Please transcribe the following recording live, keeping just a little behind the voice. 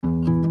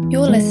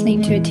You're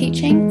listening to a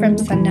teaching from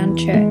Sundown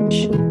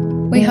Church.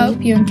 We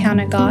hope you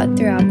encounter God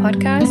through our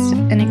podcast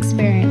and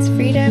experience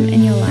freedom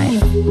in your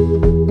life.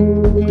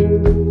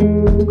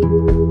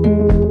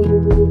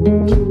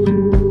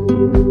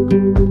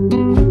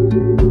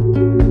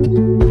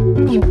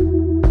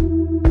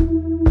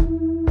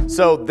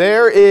 So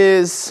there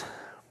is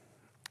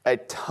a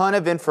ton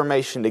of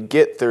information to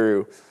get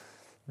through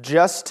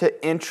just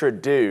to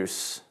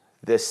introduce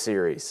this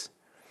series.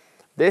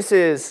 This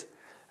is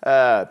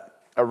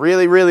a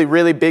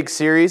really big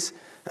series.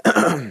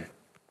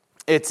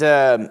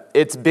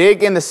 It's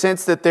big in the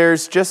sense that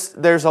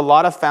there's a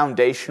lot of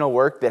foundational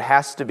work that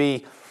has to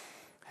be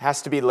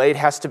laid,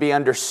 has to be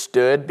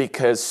understood,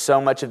 because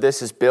so much of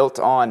this is built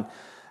on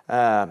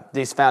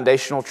these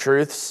foundational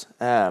truths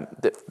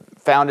that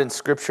found in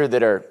Scripture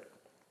that are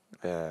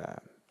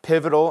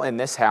pivotal in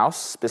this house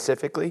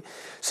specifically.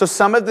 So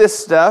some of this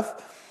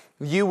stuff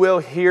you will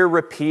hear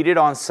repeated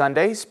on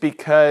Sundays,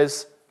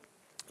 because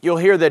you'll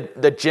hear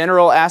the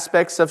general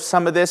aspects of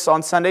some of this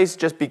on Sundays,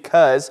 just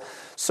because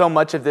so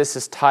much of this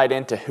is tied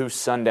into who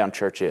Sundown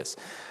Church is.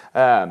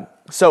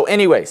 So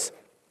anyways,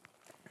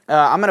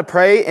 I'm going to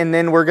pray, and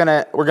then we're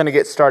gonna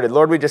get started.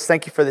 Lord, we just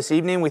thank you for this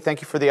evening. We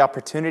thank you for the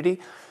opportunity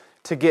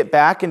to get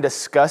back and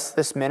discuss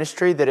this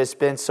ministry that has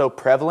been so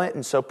prevalent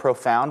and so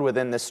profound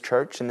within this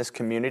church and this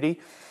community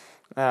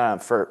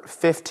for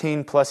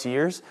 15 plus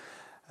years.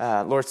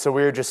 Lord, so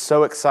we're just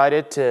so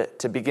excited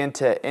to begin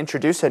to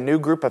introduce a new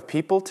group of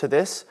people to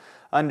this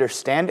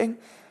understanding.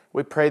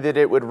 We pray that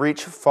it would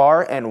reach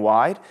far and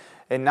wide,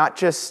 and not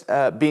just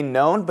be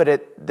known, but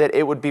that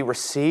it would be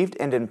received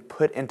and then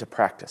put into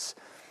practice.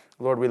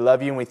 Lord, we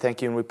love you and we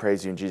thank you and we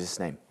praise you in Jesus'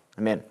 name.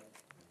 Amen.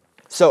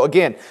 So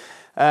again,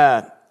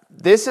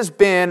 this has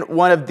been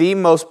one of the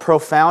most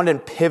profound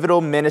and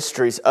pivotal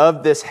ministries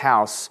of this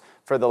house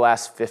for the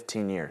last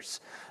 15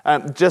 years.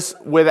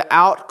 Just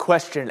without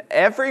question,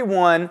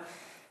 everyone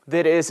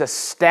that is a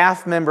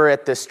staff member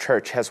at this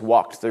church has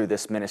walked through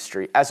this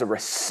ministry as a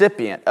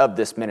recipient of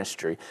this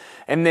ministry,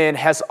 and then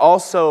has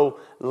also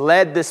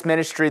led this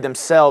ministry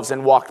themselves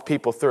and walked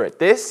people through it.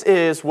 This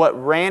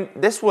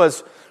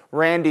was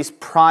Randy's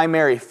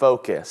primary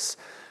focus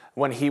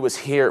when he was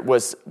here,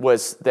 was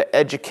the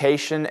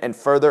education and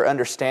further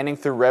understanding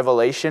through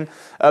revelation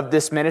of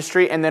this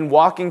ministry, and then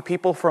walking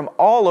people from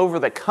all over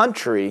the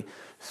country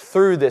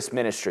through this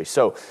ministry.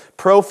 So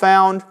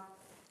profound,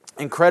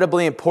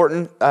 incredibly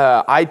important.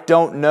 I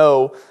don't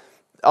know,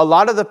 a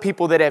lot of the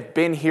people that have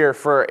been here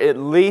for at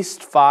least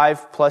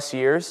 5+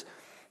 years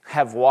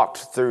have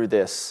walked through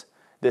this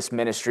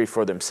ministry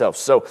for themselves.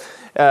 So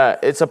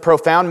it's a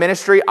profound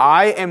ministry.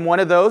 I am one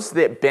of those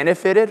that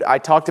benefited. I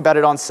talked about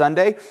it on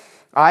Sunday.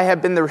 I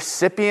have been the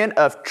recipient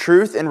of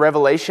truth and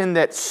revelation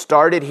that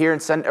started here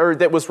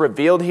that was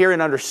revealed here and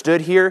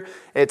understood here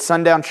at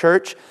Sundown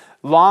Church.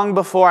 Long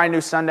before I knew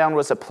Sundown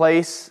was a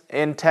place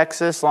in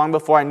Texas, long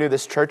before I knew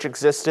this church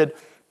existed,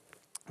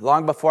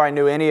 long before I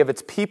knew any of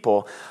its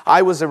people,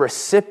 I was a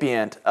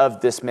recipient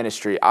of this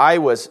ministry.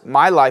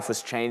 My life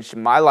was changed,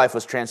 my life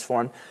was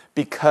transformed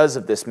because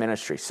of this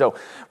ministry. So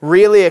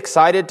really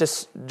excited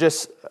to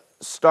just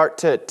start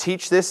to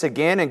teach this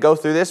again and go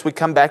through this. We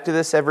come back to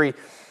this every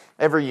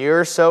year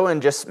or so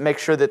and just make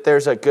sure that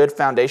there's a good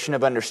foundation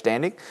of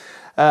understanding.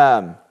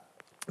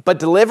 But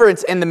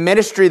deliverance and the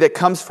ministry that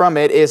comes from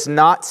it is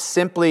not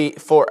simply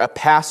for a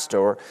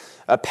pastor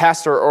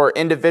or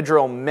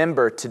individual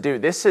member to do.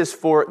 This is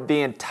for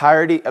the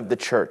entirety of the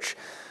church.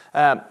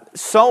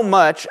 So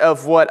much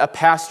of what a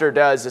pastor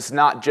does is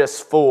not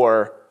just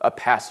for a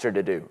pastor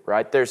to do,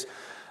 right? There's,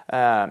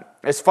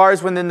 as far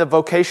as within the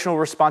vocational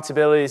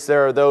responsibilities,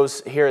 there are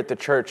those here at the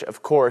church,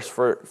 of course,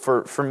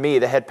 for me,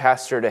 the head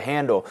pastor, to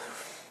handle.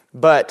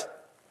 But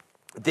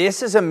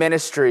this is a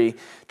ministry,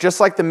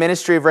 just like the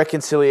ministry of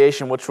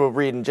reconciliation, which we'll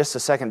read in just a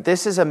second.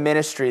 This is a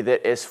ministry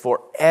that is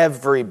for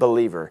every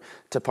believer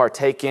to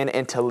partake in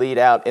and to lead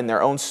out in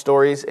their own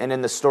stories and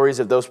in the stories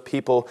of those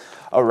people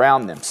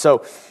around them.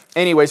 So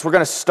anyways, we're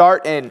going to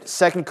start in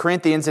 2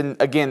 Corinthians. And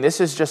again, this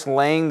is just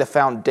laying the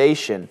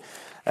foundation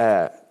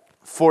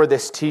for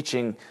this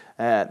teaching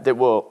that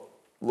will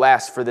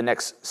last for the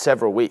next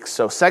several weeks.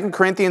 So 2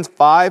 Corinthians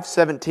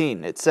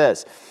 5:17, it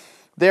says,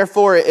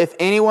 "Therefore, if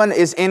anyone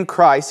is in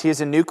Christ, he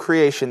is a new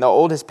creation. The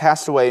old has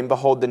passed away, and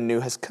behold, the new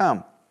has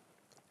come.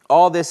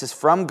 All this is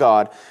from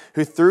God,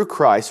 who through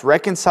Christ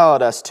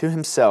reconciled us to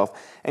himself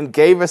and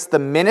gave us the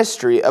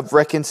ministry of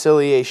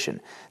reconciliation.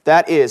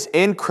 That is,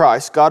 in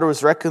Christ, God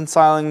was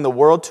reconciling the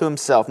world to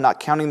himself, not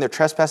counting their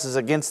trespasses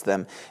against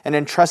them, and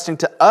entrusting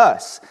to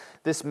us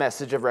this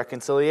message of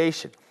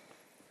reconciliation."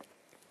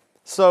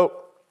 So,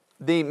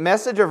 the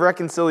message of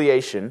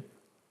reconciliation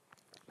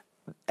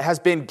has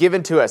been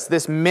given to us.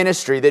 This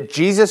ministry that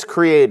Jesus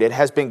created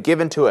has been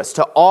given to us,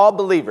 to all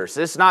believers.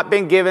 It's not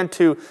been given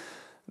to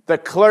the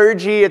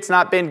clergy. It's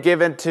not been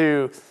given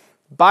to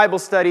Bible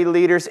study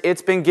leaders.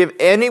 It's been given,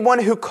 anyone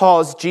who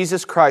calls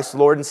Jesus Christ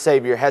Lord and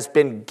Savior has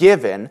been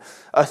given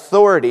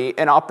authority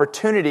and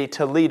opportunity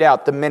to lead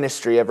out the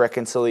ministry of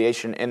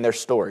reconciliation in their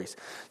stories,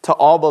 to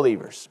all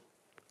believers.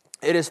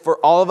 It is for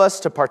all of us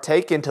to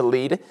partake and to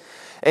lead.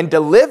 And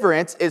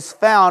deliverance is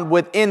found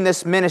within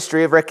this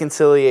ministry of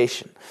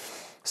reconciliation.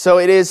 So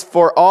it is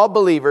for all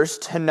believers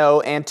to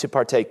know and to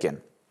partake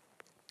in.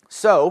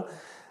 So,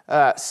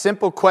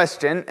 simple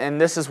question, and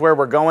this is where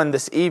we're going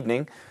this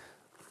evening.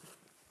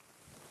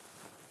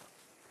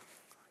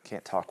 I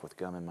can't talk with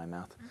gum in my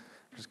mouth. I'm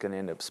just going to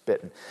end up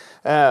spitting.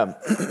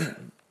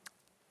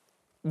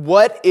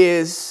 What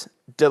is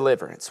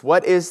deliverance?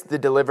 What is the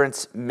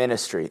deliverance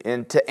ministry?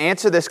 And to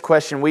answer this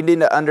question, we need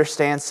to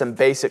understand some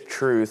basic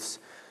truths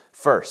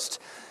first.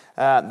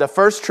 The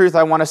first truth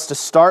I want us to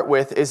start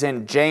with is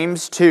in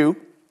James 2.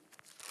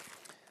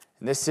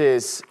 And this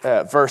is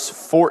verse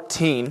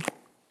 14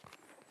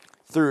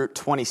 through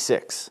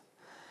 26.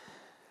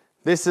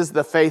 This is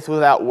the faith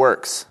without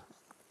works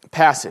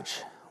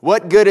passage.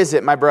 What good is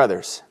it, my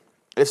brothers,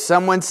 if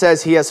someone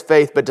says he has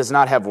faith but does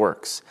not have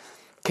works?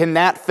 Can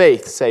that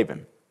faith save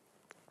him?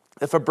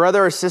 If a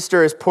brother or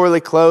sister is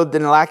poorly clothed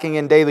and lacking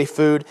in daily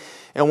food,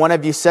 and one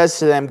of you says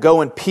to them,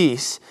 go in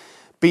peace,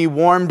 be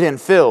warmed and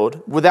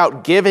filled,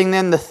 without giving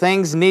them the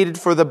things needed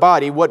for the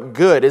body, what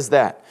good is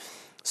that?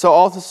 So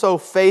also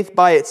faith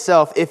by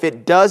itself, if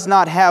it does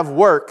not have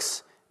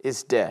works,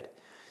 is dead.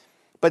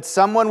 But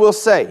someone will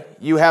say,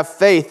 you have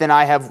faith and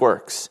I have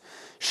works.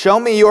 Show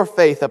me your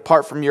faith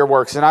apart from your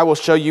works, and I will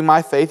show you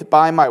my faith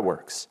by my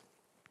works.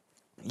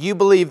 You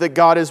believe that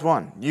God is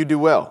one. You do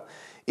well.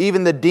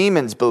 Even the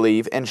demons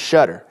believe and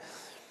shudder.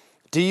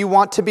 Do you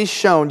want to be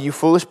shown, you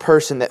foolish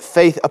person, that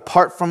faith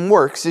apart from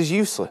works is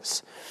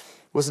useless?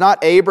 Was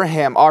not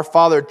Abraham, our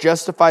father,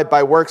 justified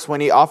by works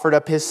when he offered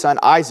up his son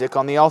Isaac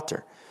on the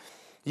altar?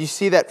 You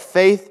see that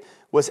faith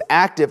was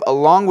active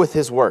along with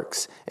his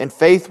works, and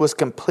faith was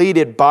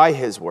completed by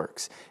his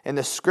works. And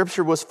the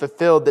scripture was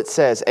fulfilled that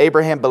says,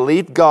 Abraham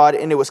believed God,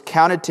 and it was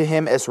counted to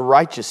him as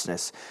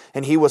righteousness,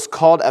 and he was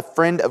called a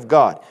friend of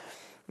God.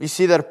 You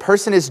see that a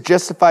person is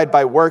justified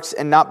by works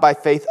and not by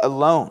faith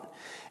alone.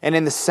 And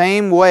in the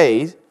same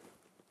way,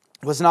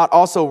 was not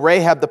also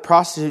Rahab the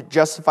prostitute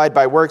justified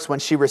by works when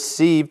she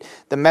received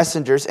the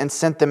messengers and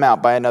sent them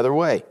out by another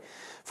way?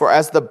 For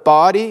as the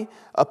body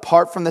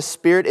apart from the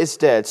spirit is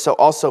dead, so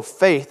also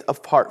faith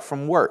apart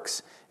from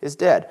works is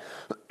dead.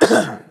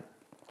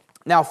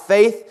 Now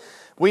faith,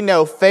 we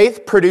know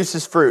faith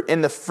produces fruit.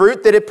 And the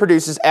fruit that it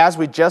produces, as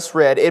we just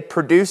read, it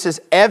produces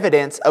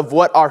evidence of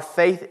what our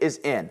faith is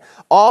in.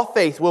 All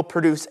faith will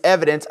produce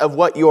evidence of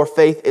what your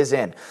faith is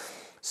in.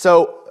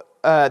 So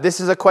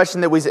this is a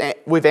question that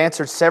we've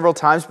answered several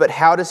times, but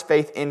how does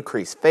faith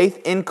increase?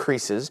 Faith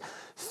increases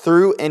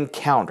through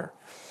encounter.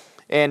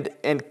 And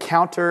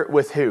encounter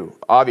with who?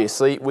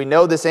 Obviously, we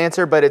know this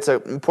answer, but it's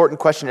an important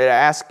question to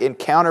ask.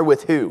 Encounter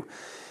with who?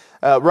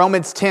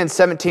 Romans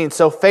 10:17.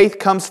 So faith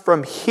comes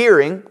from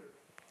hearing,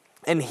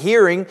 and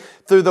hearing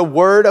through the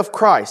word of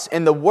Christ.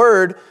 And the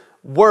word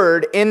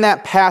in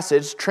that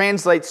passage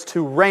translates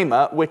to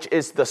rhema, which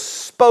is the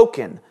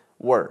spoken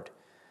word.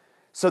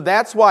 So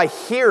that's why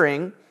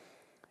hearing,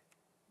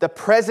 the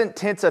present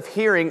tense of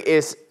hearing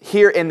is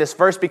here in this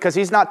verse, because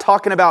he's not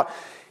talking about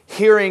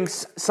hearing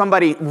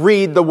somebody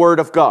read the Word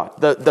of God,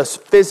 the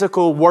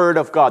physical Word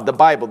of God, the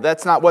Bible.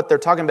 That's not what they're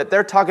talking about.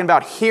 They're talking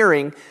about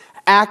hearing,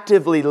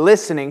 actively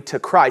listening to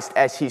Christ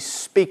as He's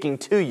speaking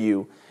to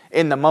you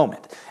in the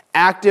moment.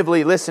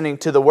 Actively listening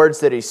to the words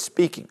that He's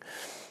speaking,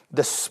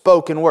 the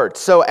spoken word.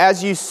 So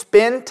as you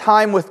spend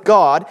time with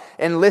God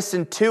and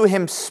listen to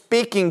Him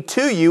speaking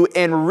to you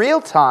in real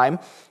time,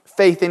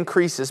 faith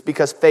increases,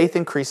 because faith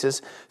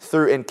increases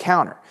through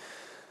encounter.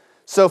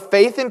 So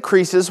faith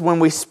increases when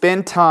we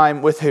spend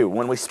time with who?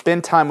 When we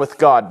spend time with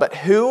God. But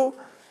who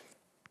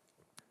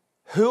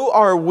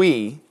are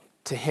we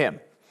to Him?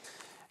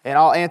 And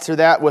I'll answer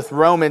that with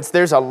Romans.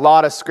 There's a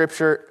lot of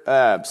scripture,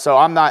 so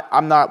I'm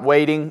not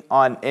waiting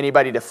on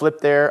anybody to flip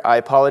there. I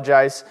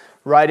apologize.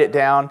 Write it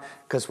down,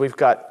 because we've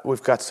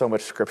got so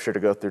much scripture to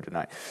go through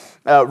tonight.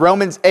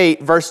 Romans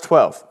 8, verse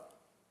 12.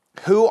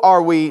 Who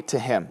are we to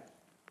Him?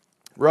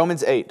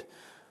 Romans 8.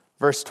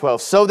 Verse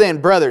 12, so then,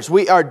 brothers,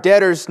 we are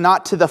debtors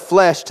not to the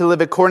flesh to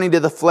live according to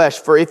the flesh.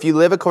 For if you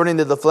live according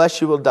to the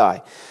flesh, you will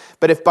die.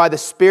 But if by the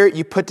Spirit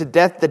you put to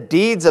death the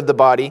deeds of the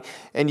body,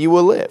 and you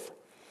will live.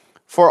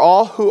 For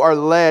all who are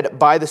led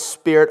by the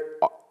Spirit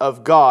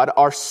of God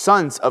are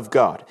sons of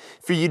God.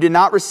 For you did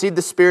not receive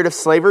the spirit of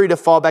slavery to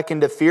fall back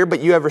into fear,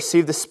 but you have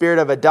received the Spirit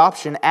of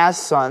adoption as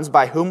sons,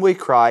 by whom we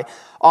cry,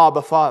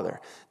 Abba,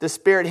 Father. The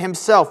Spirit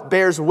Himself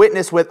bears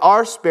witness with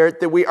our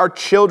spirit that we are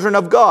children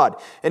of God.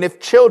 And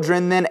if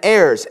children, then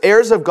heirs,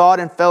 heirs of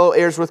God and fellow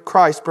heirs with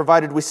Christ,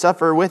 provided we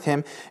suffer with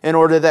Him, in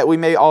order that we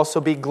may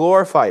also be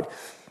glorified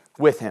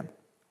with Him.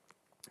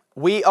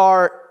 We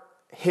are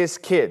His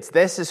kids.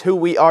 This is who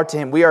we are to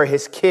Him. We are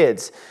His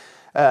kids,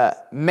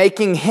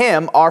 making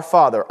Him our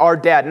Father, our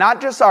Dad,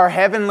 not just our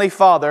Heavenly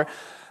Father.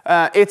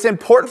 It's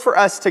important for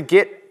us to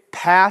get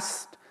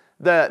past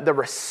the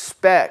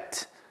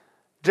respect.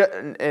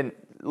 And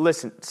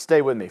listen,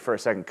 stay with me for a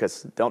second,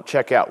 because don't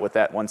check out with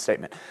that one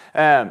statement.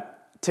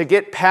 To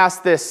get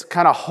past this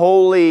kind of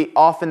holy,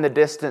 off in the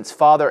distance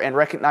Father and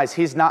recognize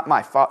He's not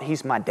my Father,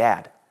 He's my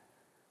Dad.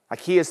 Like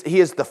he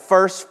is the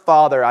first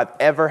father I've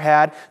ever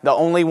had, the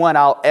only one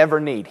I'll ever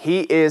need.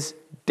 He is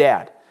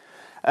Dad.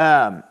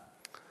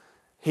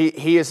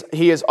 He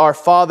is our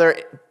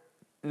Father,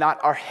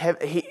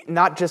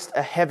 not just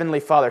a heavenly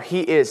Father.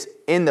 He is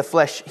in the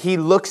flesh. He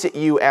looks at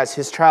you as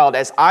his child.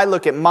 As I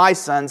look at my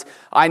sons,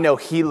 I know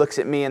he looks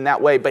at me in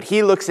that way. But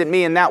he looks at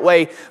me in that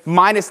way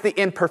minus the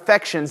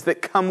imperfections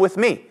that come with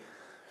me.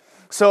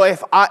 So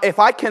if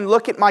I can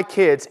look at my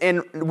kids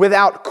and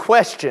without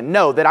question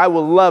know that I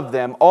will love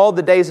them all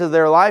the days of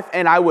their life,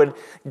 and I would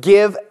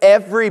give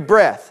every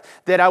breath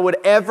that I would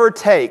ever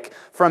take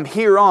from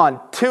here on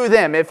to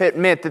them if it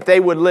meant that they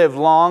would live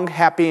long,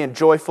 happy, and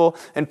joyful,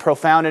 and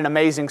profound and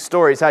amazing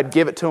stories, I'd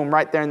give it to them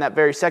right there in that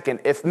very second.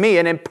 If me,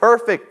 an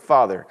imperfect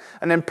father,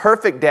 an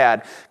imperfect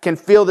dad, can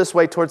feel this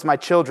way towards my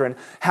children,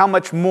 how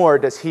much more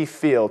does he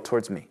feel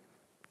towards me?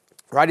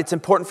 Right? It's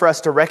important for us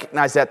to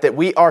recognize that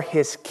we are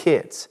his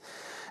kids.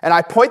 And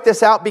I point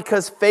this out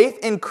because faith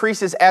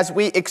increases as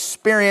we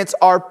experience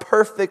our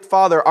perfect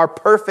Father, our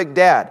perfect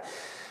Dad.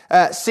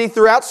 See,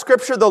 throughout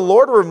Scripture, the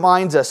Lord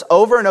reminds us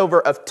over and over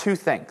of two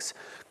things.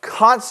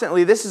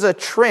 Constantly, this is a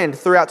trend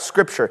throughout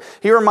Scripture.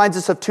 He reminds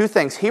us of two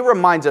things. He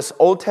reminds us,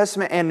 Old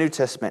Testament and New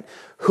Testament,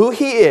 who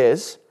he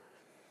is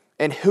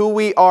and who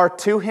we are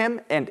to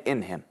him and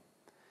in him.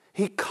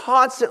 He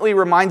constantly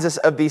reminds us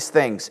of these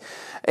things.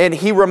 And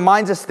he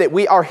reminds us that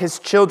we are his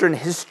children,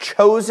 his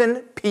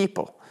chosen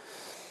people.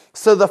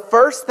 So the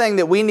first thing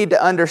that we need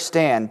to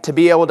understand to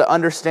be able to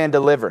understand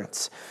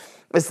deliverance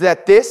is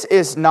that this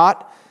is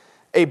not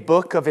a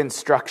book of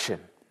instruction.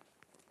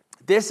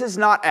 This is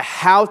not a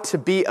how to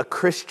be a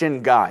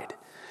Christian guide.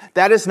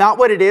 That is not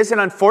what it is,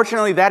 and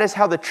unfortunately that is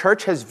how the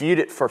church has viewed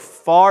it for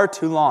far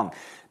too long.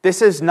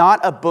 This is not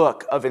a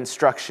book of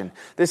instruction.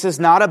 This is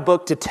not a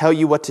book to tell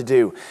you what to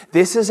do.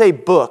 This is a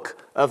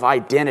book of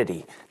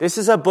identity. This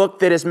is a book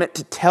that is meant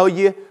to tell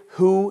you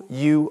who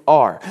you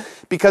are.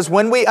 Because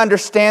when we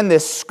understand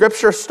this,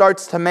 Scripture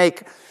starts to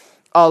make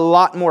a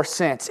lot more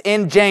sense.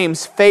 In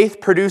James,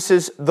 faith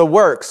produces the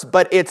works,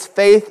 but it's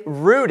faith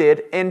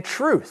rooted in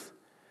truth.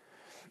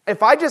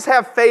 If I just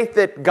have faith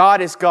that God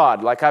is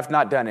God, like I've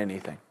not done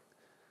anything,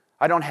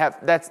 I don't have,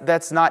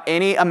 that's not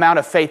any amount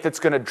of faith that's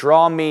going to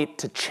draw me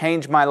to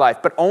change my life,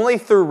 but only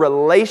through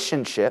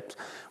relationships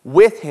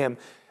with him,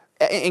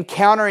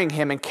 encountering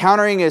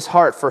his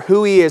heart for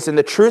who he is and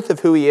the truth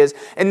of who he is,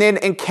 and then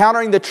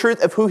encountering the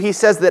truth of who he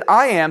says that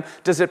I am,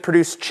 does it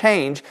produce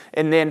change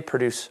and then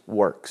produce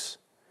works.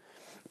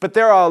 But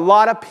there are a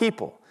lot of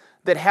people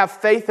that have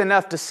faith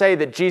enough to say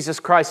that Jesus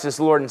Christ is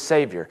Lord and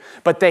Savior,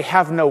 but they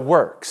have no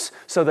works,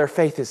 so their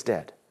faith is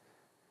dead.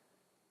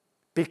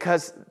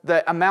 Because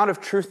the amount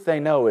of truth they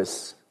know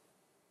is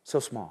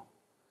so small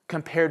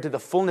compared to the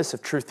fullness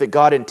of truth that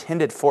God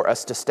intended for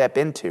us to step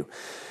into.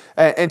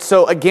 And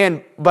so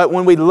again, but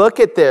when we look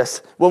at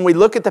this, when we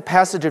look at the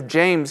passage of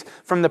James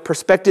from the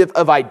perspective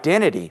of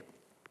identity,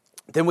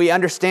 then we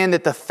understand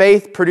that the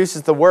faith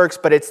produces the works,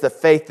 but it's the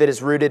faith that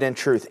is rooted in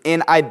truth,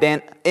 in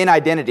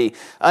identity,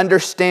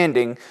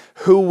 understanding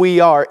who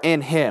we are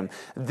in him.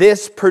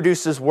 This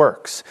produces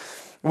works.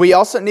 We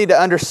also need to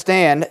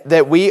understand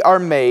that we are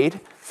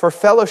made for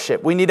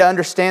fellowship. We need to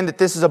understand that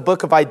this is a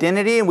book of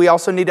identity, and we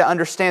also need to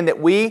understand that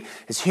we,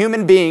 as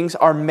human beings,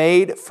 are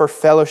made for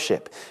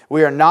fellowship.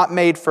 We are not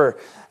made for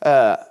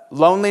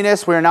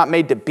loneliness. We are not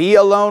made to be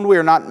alone. We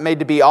are not made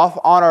to be off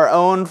on our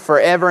own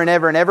forever and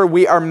ever and ever.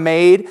 We are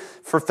made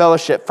for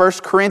fellowship. 1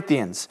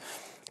 Corinthians,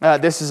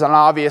 this is an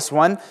obvious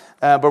one,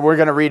 but we're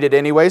going to read it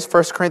anyways.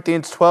 1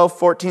 Corinthians 12,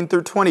 14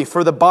 through 20.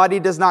 For the body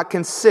does not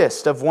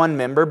consist of one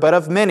member, but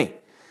of many.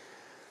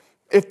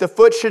 If the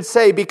foot should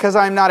say, because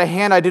I am not a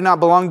hand, I do not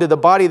belong to the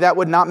body, that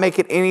would not make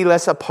it any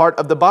less a part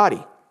of the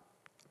body.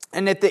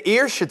 And if the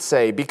ear should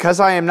say,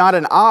 because I am not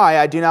an eye,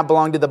 I do not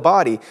belong to the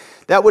body,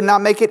 that would not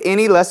make it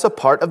any less a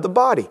part of the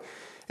body.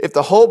 If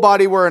the whole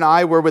body were an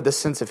eye, where would the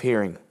sense of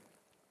hearing?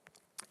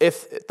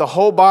 If the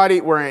whole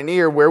body were an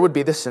ear, where would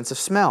be the sense of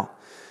smell?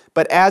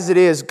 But as it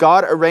is,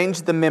 God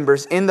arranged the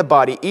members in the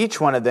body, each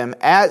one of them,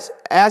 as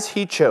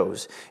he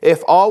chose.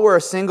 If all were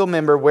a single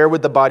member, where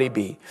would the body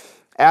be?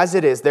 As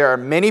it is, there are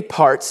many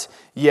parts,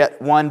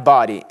 yet one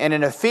body. And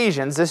in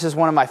Ephesians, this is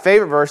one of my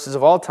favorite verses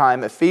of all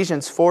time,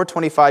 Ephesians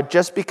 4:25,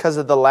 just because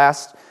of the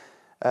last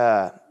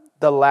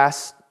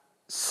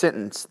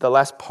sentence, the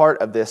last part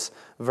of this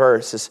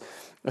verse is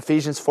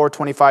Ephesians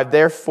 4:25.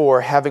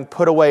 Therefore, having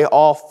put away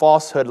all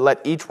falsehood, let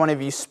each one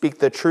of you speak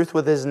the truth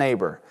with his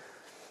neighbor,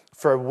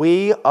 for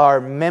we are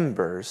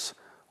members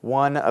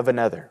one of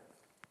another.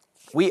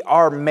 We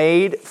are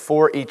made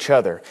for each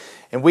other,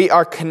 and we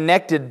are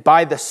connected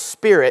by the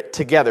Spirit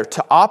together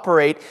to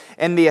operate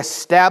in the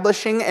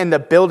establishing and the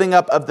building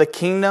up of the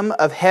kingdom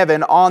of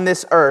heaven on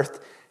this earth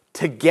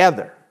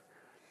together.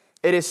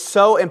 It is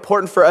so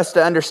important for us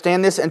to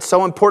understand this and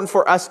so important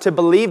for us to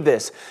believe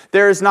this.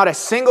 There is not a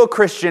single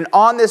Christian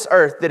on this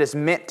earth that is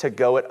meant to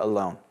go it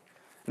alone.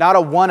 Not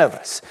a one of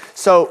us.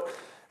 So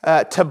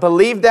to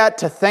believe that,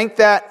 to think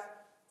that,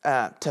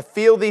 to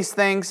feel these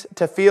things,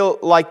 to feel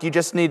like you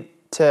just need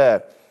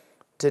to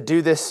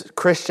do this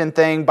Christian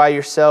thing by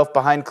yourself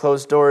behind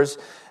closed doors,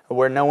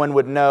 where no one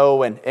would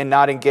know and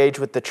not engage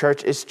with the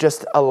church is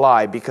just a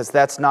lie, because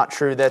that's not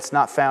true. That's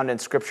not found in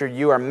Scripture.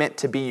 You are meant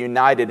to be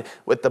united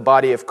with the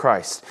body of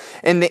Christ.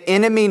 And the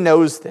enemy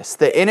knows this.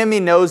 The enemy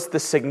knows the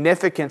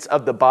significance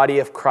of the body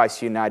of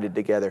Christ united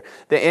together.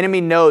 The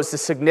enemy knows the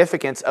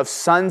significance of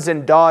sons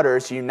and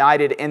daughters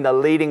united in the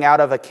leading out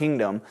of a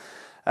kingdom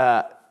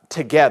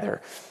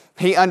together.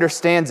 He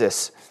understands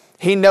this.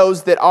 He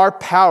knows that our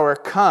power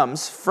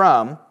comes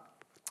from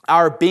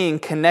our being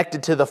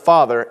connected to the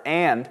Father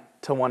and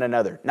to one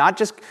another. Not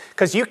just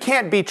because you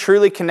can't be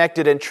truly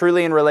connected and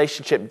truly in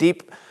relationship,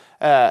 deep,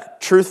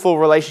 truthful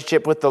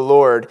relationship with the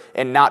Lord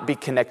and not be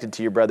connected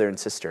to your brother and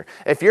sister.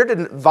 If you're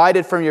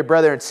divided from your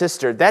brother and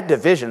sister, that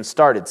division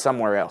started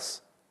somewhere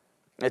else.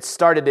 It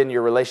started in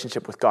your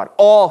relationship with God.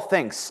 All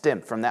things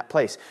stem from that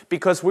place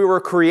because we were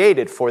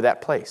created for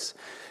that place.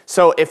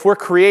 So if we're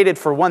created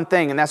for one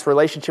thing, and that's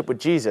relationship with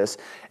Jesus,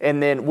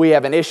 and then we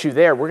have an issue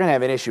there, we're going to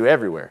have an issue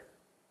everywhere.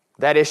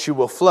 That issue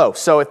will flow.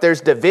 So if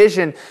there's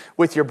division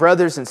with your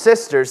brothers and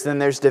sisters, then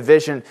there's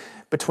division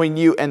between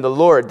you and the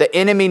Lord. The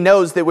enemy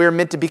knows that we're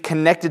meant to be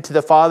connected to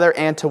the Father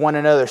and to one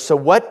another. So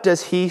what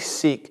does he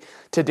seek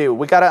to do?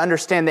 We got to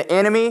understand the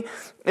enemy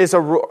is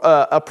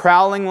a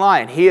prowling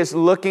lion. He is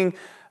looking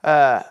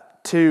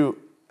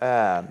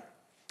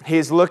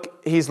he's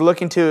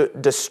looking to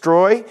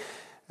destroy.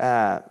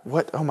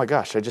 What? Oh my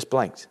gosh! I just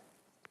blanked.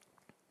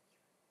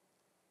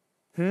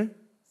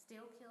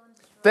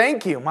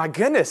 Thank you. My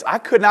goodness. I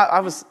could not. I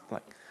was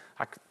like,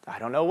 I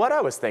don't know what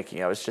I was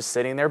thinking. I was just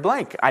sitting there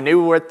blank. I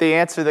knew what the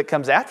answer that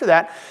comes after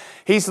that.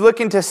 He's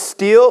looking to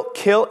steal,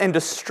 kill, and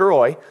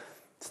destroy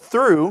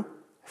through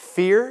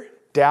fear,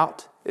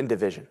 doubt, and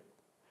division.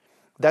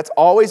 That's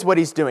always what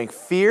he's doing.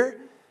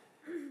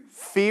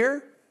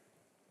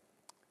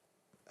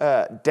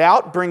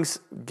 Doubt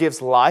gives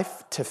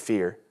life to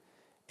fear,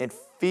 and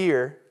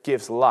fear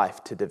gives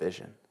life to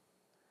division.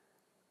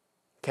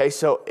 Okay,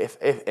 so if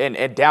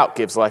doubt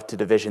gives life to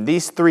division,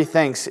 these three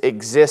things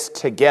exist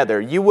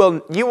together. You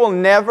will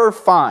never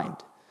find,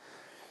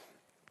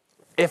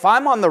 if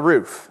I'm on the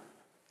roof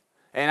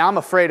and I'm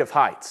afraid of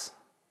heights,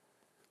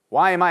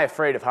 why am I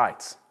afraid of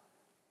heights?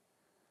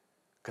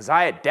 Because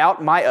I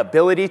doubt my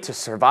ability to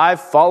survive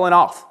falling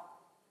off.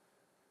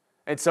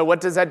 And so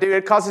what does that do?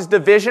 It causes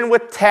division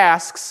with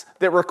tasks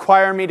that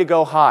require me to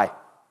go high,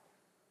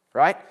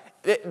 right?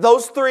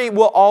 Those three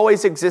will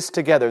always exist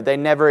together. They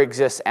never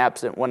exist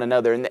absent one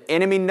another. And the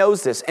enemy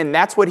knows this, and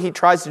that's what he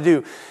tries to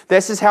do.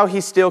 This is how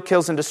he still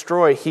kills and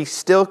destroys. He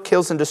still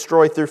kills and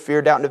destroys through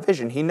fear, doubt, and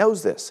division. He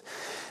knows this.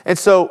 And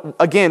so,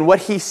 again, what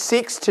he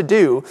seeks to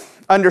do,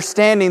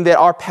 understanding that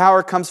our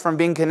power comes from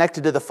being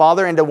connected to the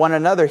Father and to one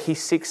another, he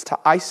seeks to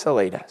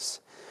isolate us.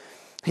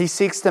 He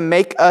seeks to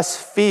make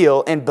us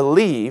feel and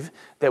believe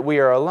that we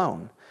are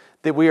alone,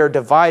 that we are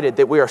divided,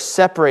 that we are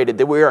separated,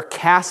 that we are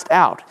cast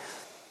out.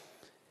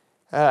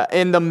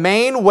 And the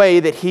main way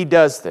that he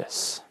does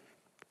this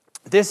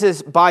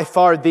is by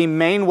far the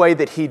main way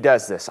that he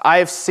does this. I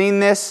have seen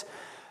this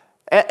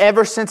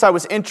ever since I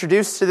was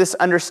introduced to this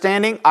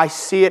understanding. I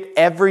see it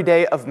every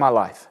day of my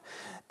life.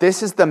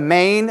 This is the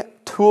main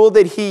tool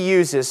that he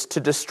uses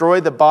to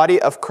destroy the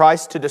body of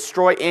Christ, to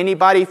destroy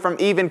anybody from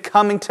even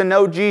coming to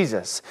know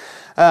Jesus.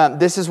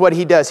 This is what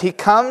he does. He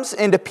comes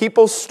into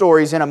people's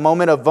stories in a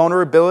moment of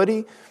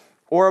vulnerability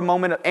or a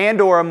moment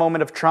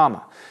of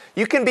trauma.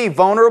 You can be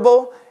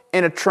vulnerable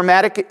in a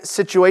traumatic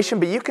situation,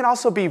 but you can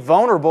also be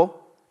vulnerable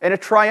in a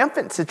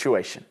triumphant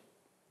situation,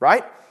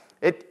 right?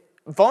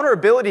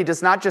 Vulnerability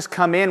does not just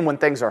come in when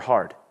things are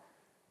hard.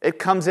 It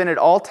comes in at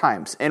all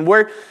times. And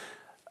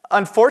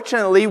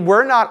unfortunately,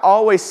 we're not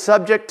always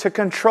subject to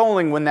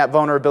controlling when that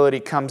vulnerability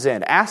comes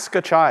in. Ask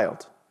a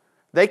child.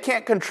 They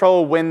can't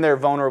control when they're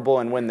vulnerable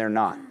and when they're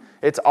not.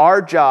 It's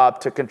our job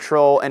to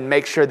control and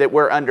make sure that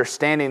we're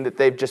understanding that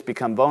they've just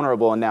become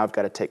vulnerable and now I've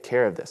got to take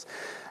care of this.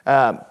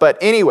 But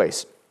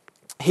anyways,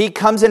 he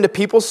comes into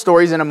people's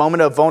stories in a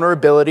moment of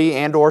vulnerability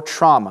and or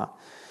trauma.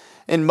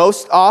 And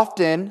most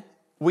often,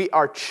 we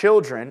are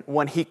children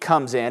when he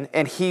comes in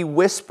and he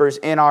whispers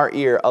in our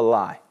ear a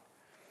lie.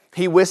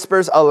 He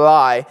whispers a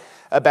lie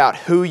about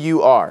who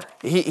you are.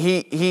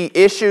 He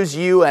issues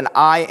you an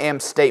I am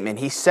statement.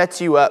 He sets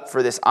you up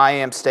for this I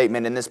am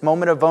statement. In this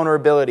moment of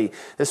vulnerability,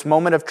 this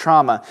moment of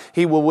trauma,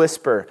 he will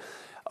whisper,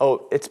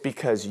 oh, it's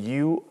because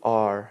you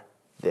are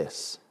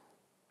this.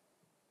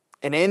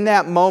 And in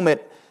that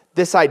moment,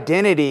 this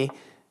identity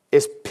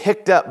is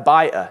picked up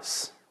by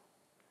us.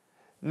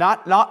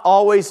 Not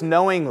always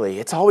knowingly.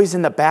 It's always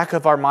in the back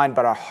of our mind,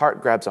 but our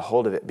heart grabs a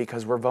hold of it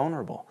because we're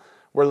vulnerable.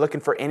 We're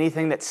looking for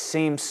anything that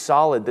seems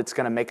solid that's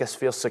going to make us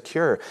feel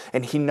secure.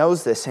 And he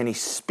knows this, and he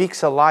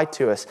speaks a lie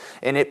to us.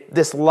 And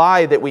this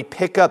lie that we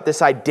pick up,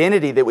 this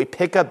identity that we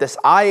pick up, this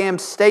I am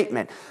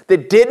statement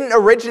that didn't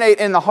originate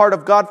in the heart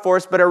of God for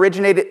us, but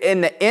originated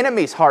in the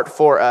enemy's heart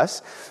for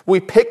us. We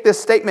pick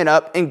this statement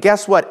up, and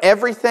guess what?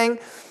 Everything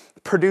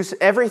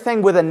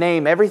with a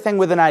name, everything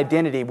with an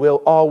identity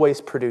will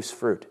always produce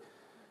fruit.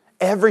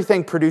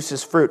 everything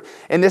produces fruit.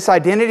 And this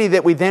identity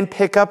that we then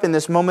pick up in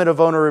this moment of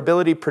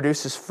vulnerability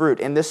produces fruit.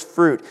 And this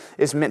fruit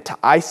is meant to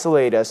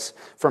isolate us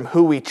from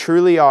who we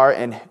truly are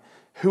and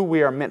who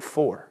we are meant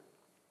for.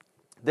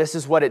 This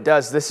is what it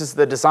does. This is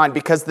the design.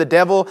 Because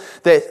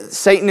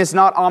Satan is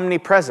not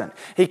omnipresent.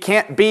 He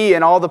can't be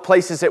in all the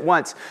places at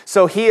once.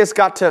 So he has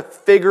got to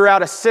figure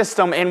out a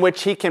system in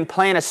which he can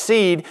plant a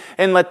seed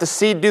and let the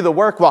seed do the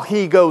work while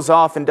he goes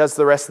off and does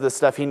the rest of the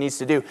stuff he needs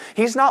to do.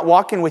 He's not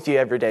walking with you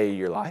every day of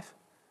your life.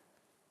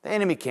 The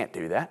enemy can't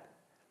do that.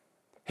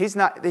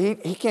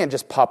 He can't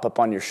just pop up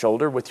on your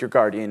shoulder with your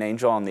guardian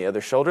angel on the other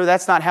shoulder.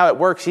 That's not how it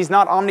works. He's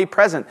not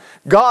omnipresent.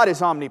 God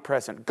is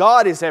omnipresent.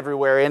 God is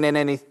everywhere and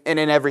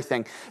in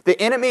everything. The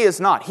enemy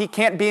is not. He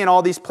can't be in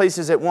all these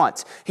places at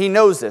once. He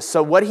knows this.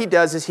 So what he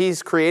does is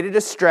he's created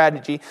a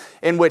strategy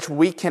in which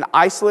we can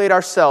isolate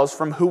ourselves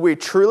from who we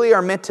truly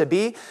are meant to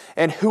be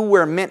and who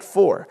we're meant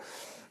for.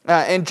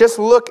 And just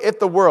look at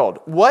the world.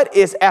 What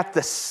is at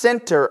the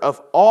center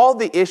of all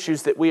the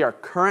issues that we are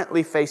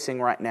currently facing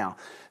right now?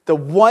 The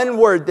one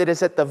word that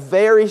is at the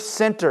very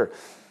center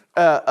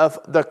of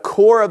the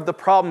core of the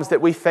problems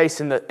that we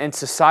face in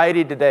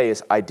society today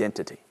is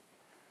identity.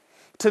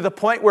 To the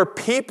point where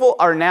people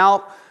are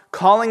now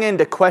calling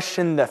into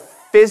question the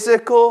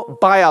physical,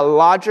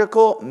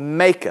 biological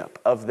makeup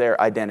of their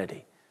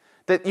identity.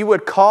 That you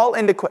would call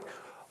into question.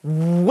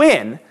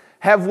 When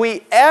have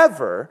we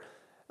ever...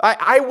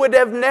 I would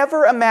have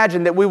never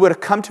imagined that we would have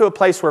come to a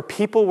place where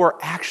people were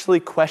actually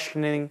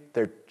questioning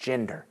their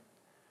gender.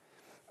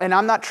 And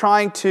I'm not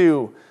trying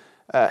to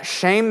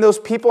shame those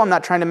people. I'm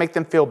not trying to make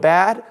them feel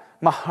bad.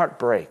 My heart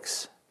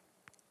breaks.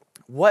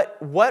 What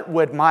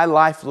would my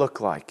life look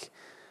like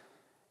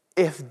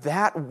if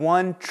that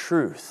one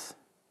truth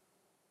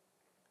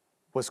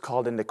was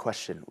called into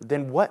question?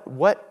 Then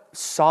what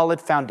solid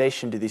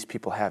foundation do these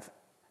people have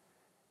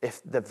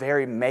if the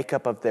very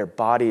makeup of their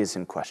body is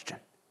in question?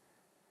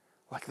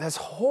 Like, that's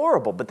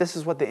horrible, but this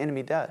is what the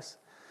enemy does.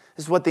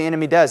 This is what the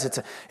enemy does.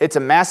 It's a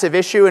massive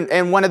issue,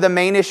 and one of the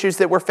main issues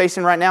that we're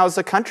facing right now as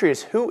a country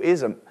is who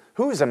is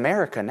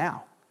America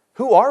now?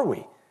 Who are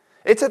we?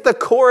 It's at the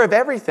core of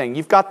everything.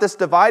 You've got this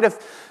divide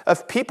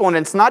of people, and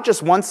it's not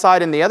just one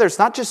side and the other. It's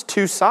not just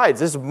two sides.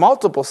 There's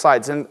multiple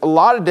sides and a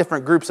lot of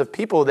different groups of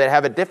people that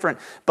have a different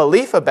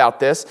belief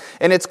about this,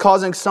 and it's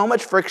causing so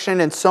much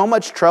friction and so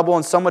much trouble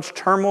and so much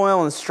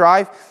turmoil and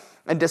strife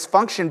and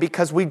dysfunction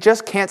because we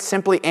just can't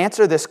simply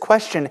answer this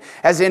question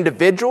as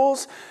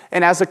individuals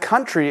and as a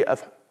country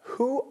of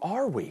who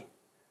are we?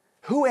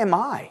 Who am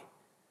I?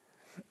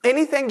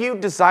 Anything you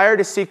desire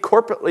to see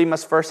corporately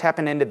must first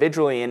happen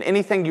individually, and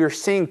anything you're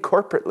seeing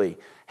corporately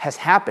has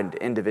happened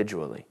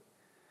individually.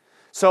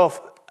 So if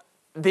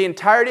the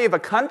entirety of a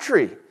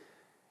country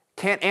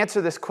can't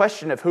answer this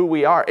question of who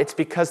we are, it's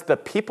because the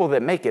people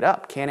that make it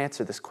up can't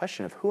answer this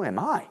question of who am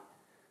I?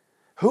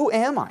 Who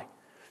am I?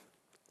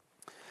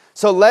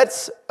 So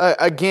let's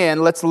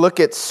look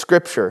at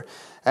Scripture.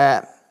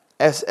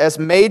 As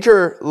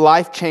major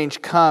life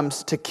change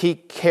comes to key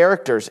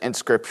characters in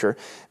Scripture,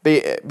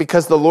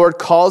 because the Lord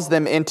calls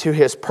them into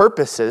His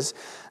purposes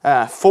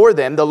for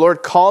them. The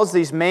Lord calls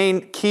these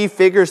main key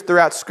figures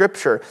throughout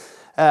Scripture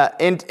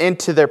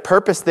into their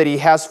purpose that He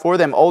has for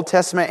them, Old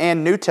Testament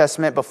and New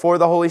Testament, before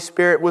the Holy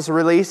Spirit was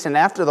released and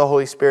after the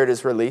Holy Spirit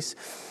is released.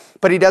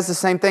 But He does the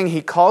same thing.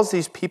 He calls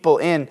these people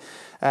in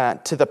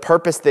to the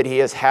purpose that He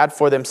has had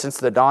for them since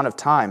the dawn of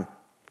time.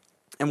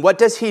 And what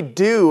does He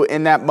do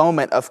in that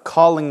moment of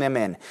calling them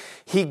in?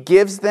 He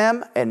gives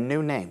them a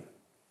new name.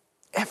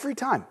 Every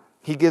time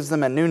He gives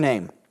them a new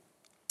name.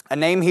 A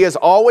name He has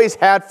always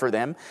had for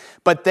them,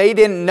 but they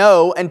didn't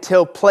know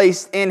until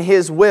placed in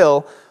His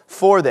will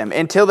for them.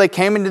 Until they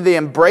came into the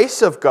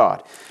embrace of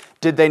God,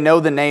 did they know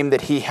the name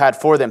that He had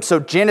for them. So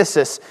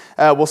Genesis,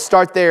 we'll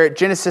start there at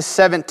Genesis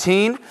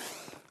 17.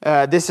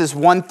 This is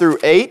 1 through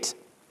 8.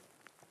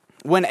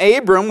 When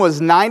Abram was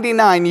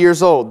 99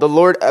 years old, the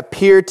Lord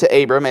appeared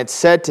to Abram and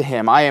said to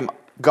him, I am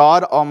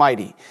God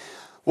Almighty.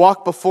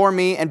 Walk before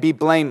me and be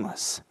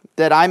blameless,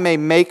 that I may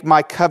make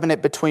my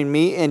covenant between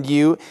me and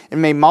you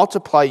and may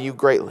multiply you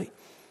greatly.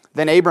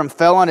 Then Abram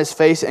fell on his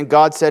face, and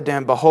God said to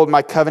him, Behold,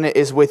 my covenant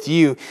is with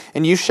you,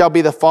 and you shall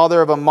be the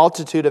father of a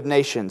multitude of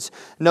nations.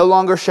 No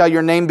longer shall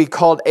your name be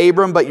called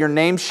Abram, but your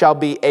name shall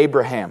be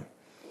Abraham.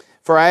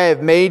 For I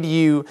have made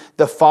you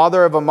the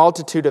father of a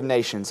multitude of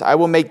nations. I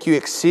will make you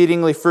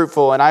exceedingly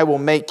fruitful, and I will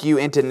make you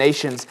into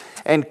nations,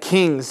 and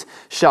kings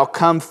shall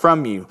come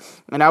from you.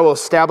 And I will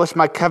establish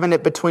my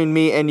covenant between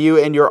me and you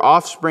and your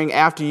offspring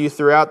after you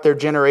throughout their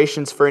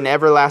generations for an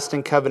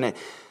everlasting covenant,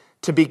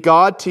 to be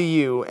God to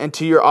you and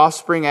to your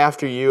offspring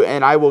after you.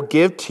 And I will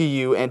give to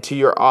you and to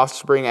your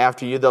offspring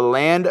after you the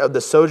land of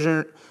the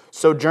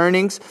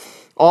sojournings,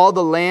 all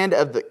the land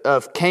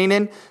of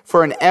Canaan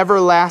for an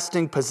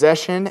everlasting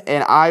possession,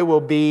 and I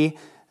will be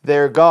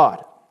their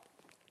God.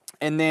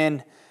 And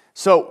then,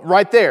 so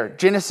right there,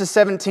 Genesis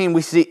 17,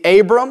 we see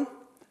Abram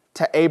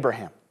to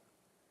Abraham.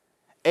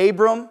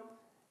 Abram,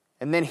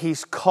 and then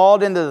he's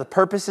called into the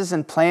purposes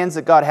and plans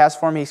that God has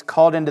for him. He's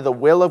called into the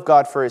will of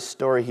God for his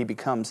story. He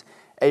becomes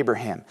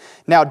Abraham.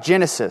 Now,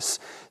 Genesis,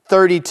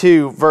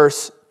 32,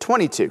 verse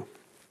 22.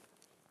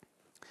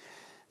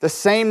 The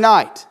same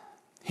night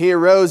he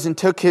arose and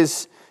took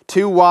his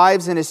 2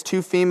 wives and his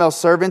 2 female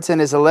servants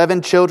and his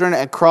 11 children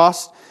and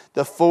crossed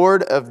the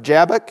ford of the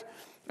Jabbok,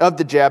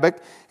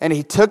 and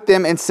he took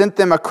them and sent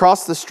them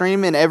across the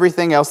stream and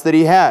everything else that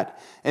he had.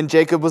 And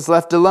Jacob was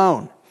left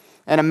alone.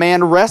 And a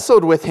man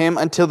wrestled with him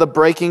until the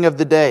breaking of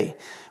the day.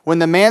 When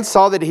the man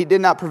saw that he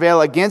did not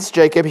prevail against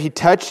Jacob, he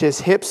touched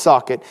his hip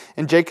socket,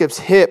 and Jacob's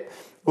hip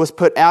was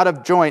put out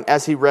of joint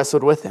as he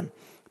wrestled with him.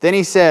 Then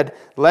he said,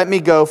 "Let me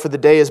go, for the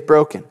day is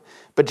broken."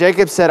 But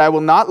Jacob said, "I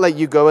will not let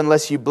you go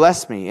unless you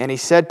bless me." And he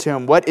said to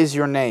him, "What is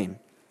your name?"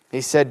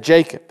 He said,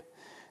 "Jacob."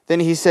 Then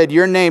he said,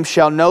 "Your name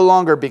shall no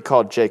longer be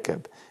called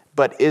Jacob,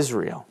 but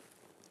Israel.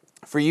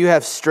 For you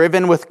have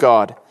striven with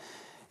God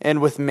and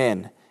with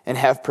men, and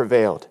have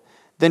prevailed."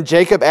 Then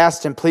Jacob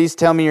asked him, "Please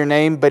tell me your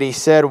name." But he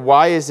said,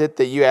 "Why is it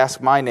that you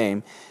ask my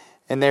name?"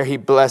 And there he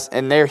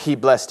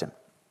blessed him.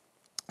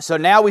 So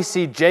now we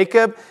see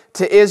Jacob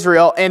to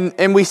Israel,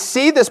 and we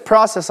see this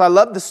process. I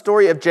love the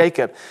story of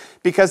Jacob,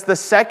 because the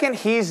second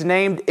he's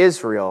named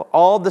Israel,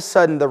 all of a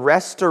sudden the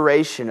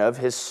restoration of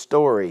his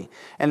story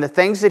and the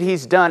things that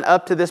he's done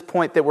up to this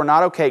point that were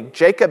not okay.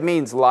 Jacob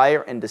means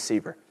liar and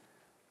deceiver.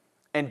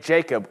 And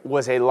Jacob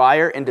was a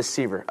liar and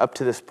deceiver up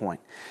to this point.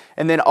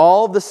 And then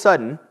all of a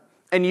sudden,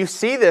 and you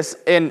see this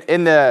in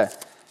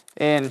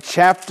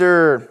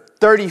chapter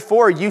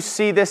 34, you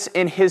see this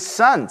in his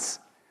sons.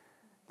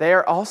 They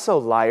are also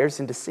liars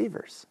and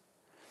deceivers.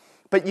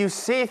 But you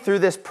see through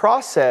this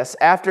process,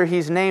 after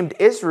he's named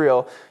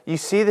Israel, you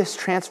see this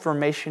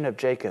transformation of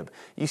Jacob.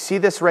 You see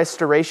this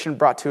restoration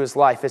brought to his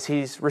life as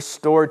he's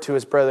restored to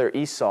his brother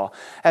Esau,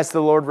 as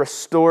the Lord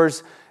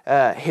restores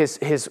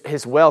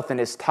his wealth and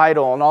his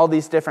title and all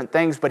these different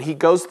things. But he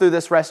goes through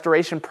this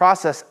restoration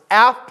process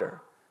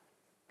after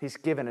he's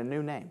given a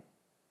new name.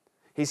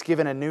 He's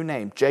given a new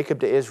name, Jacob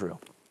to Israel.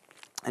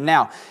 And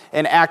now,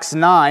 in Acts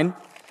 9,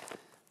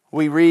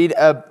 we read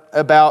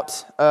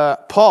about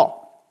Paul.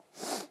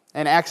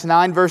 In Acts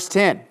 9, verse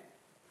 10.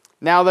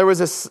 Now there was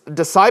a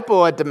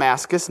disciple at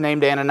Damascus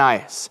named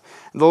Ananias.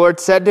 The Lord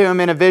said to him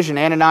in a vision,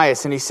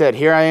 "Ananias," and he said,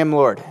 "Here I am,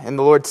 Lord." And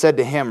the Lord said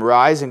to him,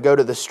 "Rise and go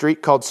to the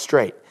street called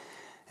Straight,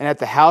 and at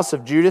the house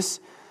of Judas,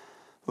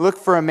 look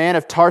for a man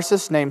of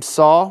Tarsus named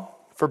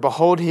Saul, for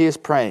behold, he is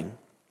praying.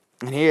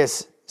 And he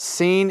has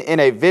seen in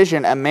a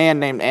vision a man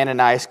named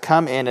Ananias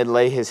come in and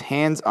lay his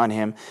hands on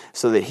him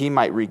so that he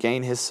might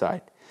regain his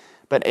sight.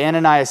 But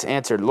Ananias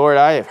answered, Lord,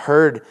 I have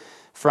heard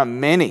from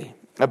many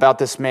about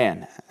this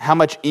man, how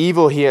much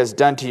evil he has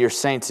done to your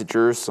saints at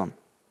Jerusalem.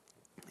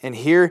 And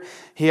here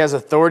he has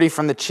authority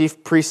from the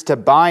chief priest to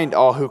bind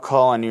all who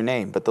call on your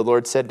name." But the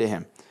Lord said to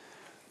him,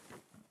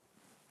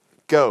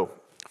 "Go,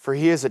 for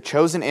he is a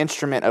chosen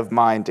instrument of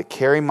mine to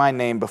carry my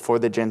name before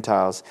the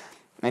Gentiles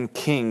and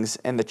kings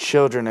and the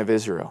children of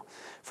Israel.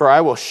 For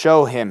I will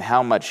show him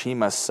how much he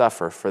must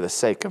suffer for the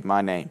sake of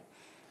my name."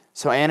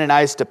 So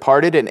Ananias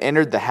departed and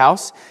entered the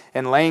house,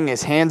 and laying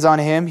his hands on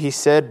him, he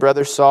said,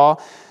 "Brother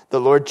Saul, the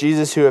Lord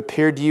Jesus, who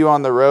appeared to you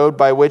on the road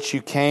by which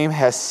you came,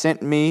 has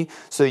sent me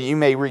so that you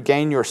may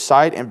regain your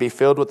sight and be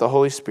filled with the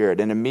Holy Spirit."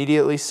 And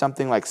immediately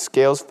something like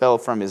scales fell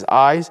from his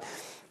eyes,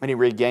 and he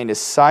regained his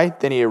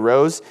sight. Then he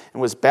arose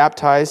and was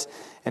baptized,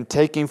 and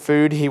taking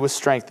food, he was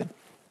strengthened.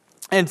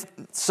 And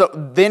so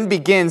then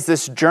begins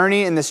this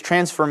journey and this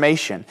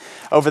transformation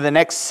over the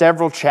next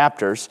several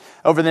chapters,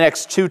 over the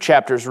next 2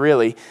 chapters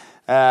really,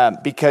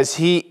 because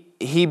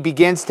he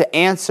begins to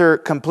answer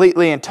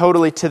completely and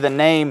totally to the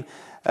name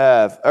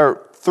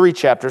or 3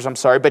 chapters,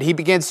 but he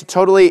begins to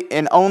totally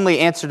and only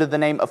answer to the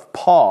name of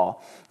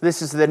Paul.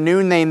 This is the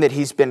new name that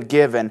he's been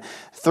given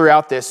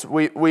throughout this.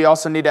 We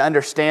also need to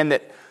understand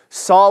that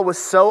Saul was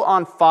so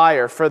on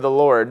fire for the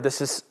Lord.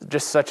 This is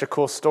just such a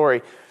cool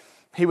story.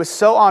 He was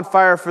so on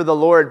fire for the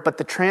Lord, but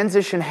the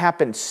transition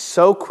happened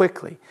so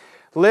quickly.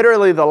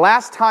 Literally, the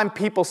last time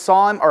people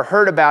saw him or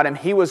heard about him,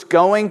 he was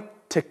going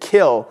to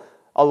kill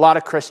a lot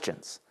of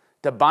Christians,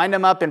 to bind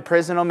them up,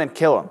 imprison them, and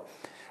kill them.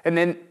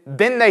 And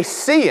then they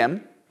see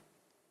him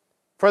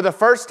for the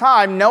first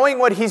time, knowing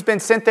what he's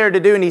been sent there to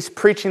do, and he's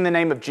preaching the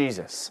name of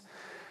Jesus.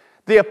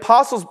 The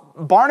apostles,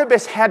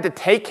 Barnabas had to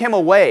take him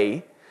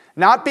away,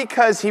 not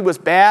because he was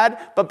bad,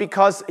 but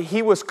because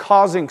he was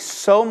causing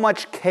so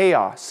much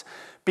chaos,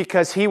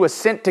 because he was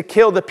sent to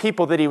kill the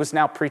people that he was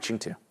now preaching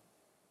to.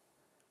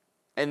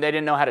 And they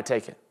didn't know how to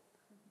take it.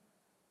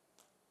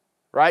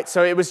 Right?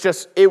 So it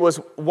was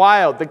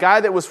wild. The guy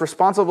that was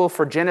responsible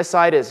for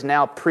genocide is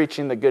now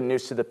preaching the good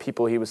news to the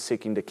people he was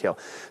seeking to kill.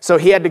 So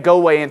he had to go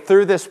away, and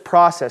through this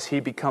process, he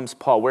becomes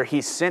Paul, where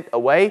he's sent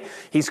away.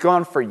 He's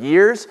gone for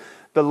years.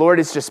 The Lord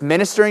is just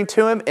ministering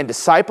to him and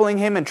discipling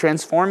him and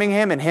transforming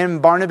him, and him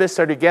and Barnabas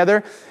are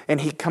together,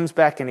 and he comes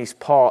back and he's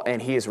Paul,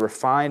 and he is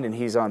refined and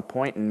he's on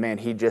point, and man,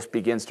 he just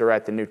begins to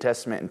write the New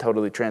Testament and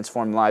totally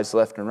transform lives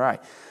left and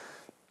right.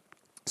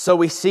 So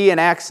we see in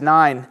Acts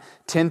 9,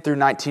 10 through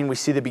 19, we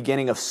see the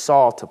beginning of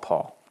Saul to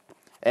Paul.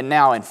 And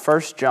now in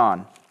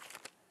John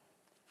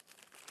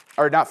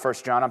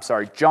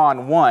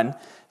 1,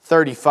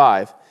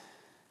 35,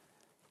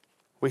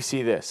 we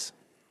see this.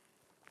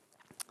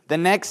 The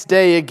next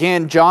day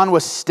again, John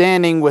was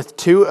standing with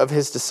two of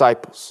his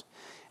disciples.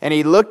 And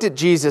he looked at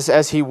Jesus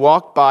as he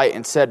walked by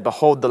and said,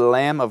 "Behold, the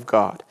Lamb of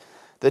God."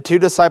 The two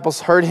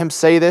disciples heard him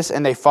say this,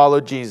 and they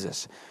followed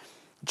Jesus.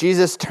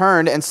 Jesus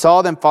turned and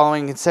saw them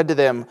following and said to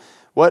them,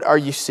 "What are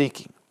you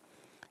seeking?"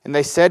 And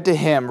they said to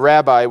him,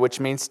 "Rabbi," which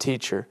means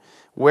teacher,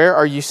 "where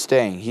are you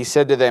staying?" He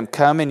said to them,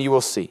 "Come and you will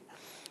see."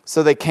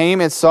 So they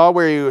came and saw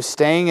where he was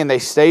staying, and they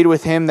stayed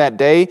with him that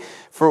day,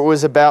 for it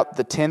was about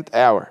the 10th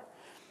hour.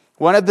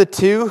 One of the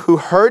two who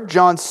heard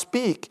John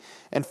speak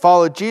and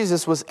followed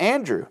Jesus was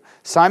Andrew,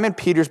 Simon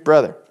Peter's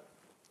brother.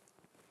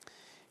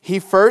 He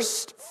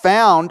first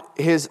found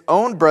his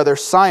own brother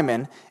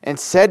Simon and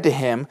said to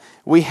him,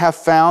 "We have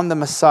found the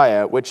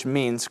Messiah," which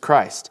means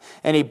Christ.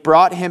 And he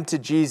brought him to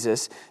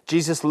Jesus.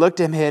 Jesus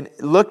looked at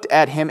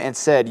him and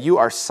said, "You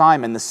are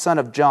Simon, the son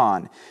of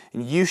John,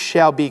 and you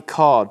shall be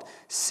called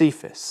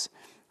Cephas,"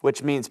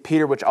 which means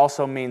Peter, which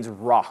also means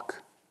rock,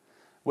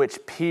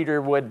 which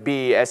Peter would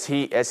be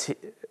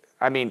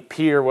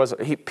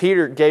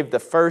Peter gave the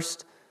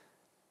first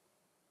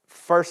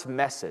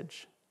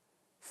message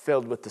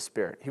filled with the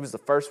Spirit. He was the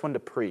first one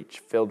to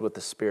preach filled with the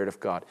Spirit of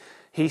God.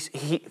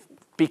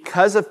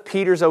 Because of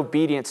Peter's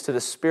obedience to the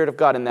Spirit of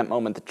God in that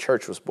moment, the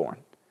church was born.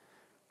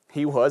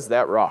 He was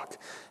that rock.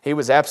 He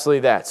was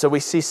absolutely that. So we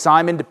see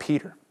Simon to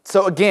Peter.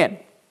 So again,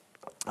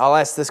 I'll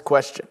ask this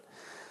question.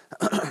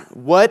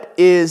 What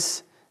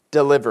is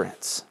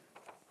deliverance?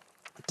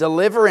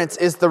 Deliverance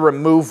is the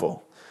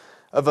removal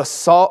of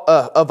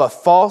a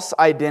false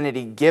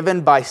identity given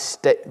by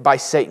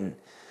Satan,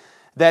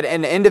 that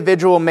an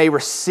individual may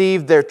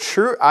receive their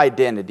true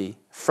identity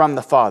from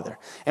the Father.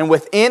 And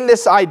within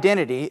this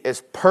identity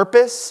is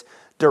purpose,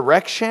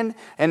 direction,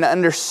 and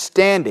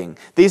understanding.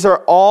 These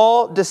are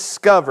all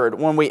discovered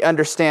when we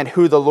understand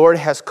who the Lord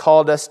has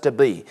called us to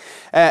be.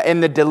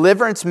 And the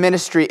deliverance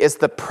ministry is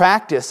the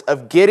practice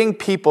of getting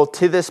people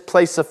to this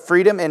place of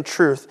freedom and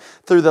truth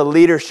through the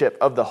leadership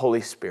of the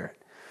Holy Spirit.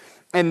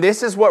 And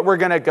this is what we're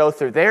going to go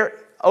through.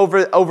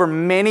 Over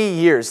many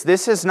years.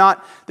 This is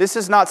not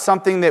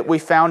something that we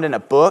found in a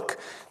book.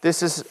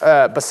 This is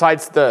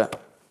besides the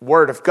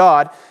Word of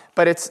God,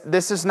 but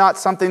this is not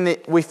something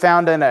that we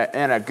found in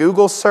a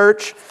Google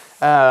search.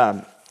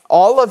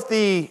 All of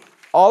the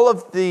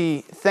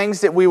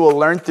things that we will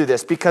learn through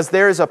this, because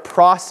there is a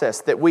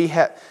process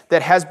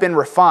that has been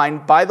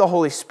refined by the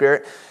Holy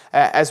Spirit.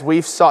 As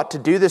we've sought to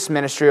do this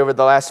ministry over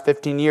the last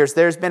 15 years,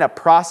 there's been a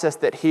process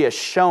that He has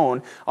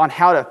shown on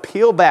how to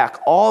peel back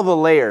all the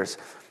layers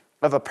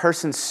of a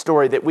person's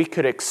story, that we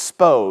could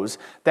expose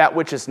that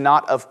which is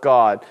not of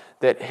God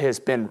that has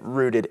been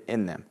rooted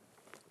in them.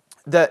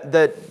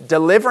 The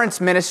deliverance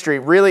ministry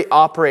really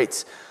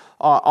operates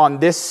on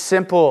this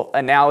simple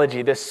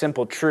analogy, this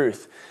simple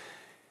truth.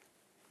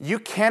 You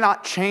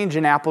cannot change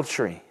an apple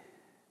tree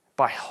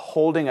by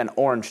holding an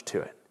orange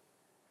to it.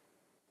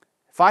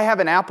 If I have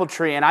an apple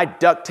tree and I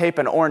duct tape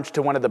an orange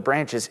to one of the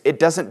branches, it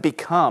doesn't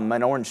become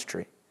an orange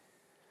tree.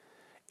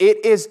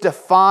 It is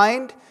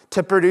defined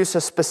to produce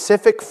a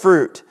specific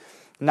fruit,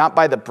 not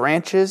by the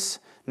branches,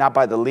 not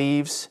by the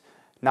leaves,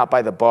 not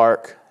by the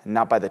bark,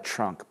 not by the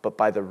trunk, but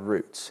by the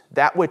roots.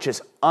 That which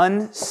is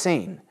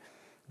unseen,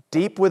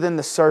 deep within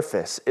the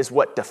surface, is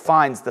what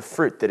defines the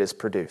fruit that is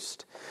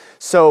produced.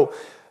 So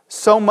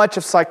much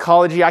of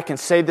psychology, I can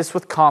say this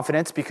with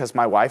confidence because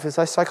my wife is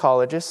a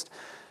psychologist,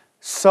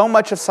 so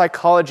much of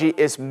psychology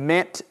is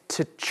meant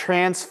to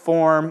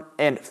transform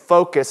and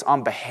focus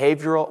on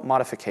behavioral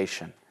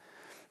modification.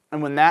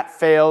 And when that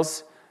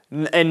fails,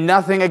 and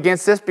nothing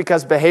against this,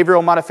 because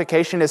behavioral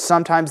modification is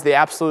sometimes the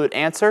absolute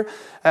answer.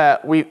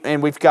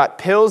 We've got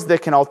pills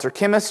that can alter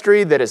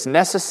chemistry that is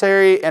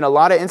necessary in a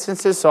lot of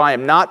instances. So I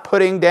am not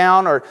putting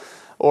down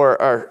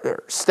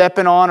or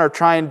stepping on or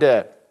trying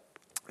to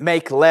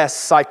make less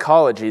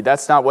psychology.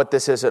 That's not what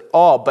this is at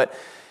all. But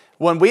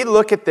when we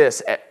look at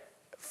this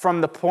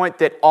from the point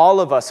that all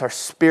of us are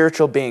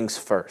spiritual beings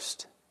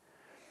first,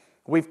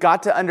 we've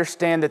got to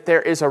understand that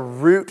there is a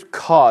root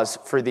cause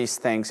for these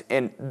things.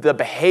 And the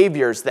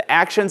behaviors, the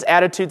actions,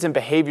 attitudes, and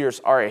behaviors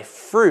are a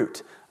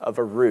fruit of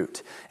a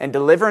root. And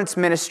deliverance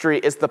ministry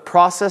is the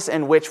process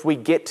in which we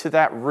get to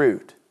that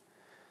root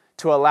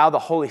to allow the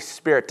Holy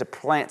Spirit to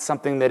plant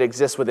something that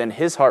exists within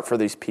His heart for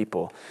these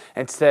people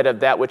instead of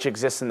that which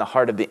exists in the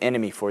heart of the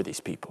enemy for these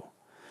people.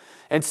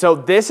 And so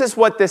this is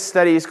what this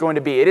study is going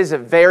to be. It is a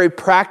very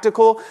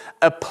practical,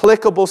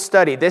 applicable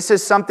study. This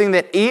is something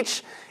that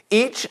each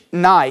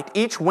night,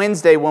 each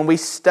Wednesday when we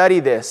study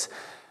this,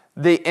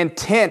 the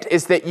intent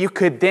is that you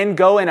could then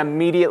go and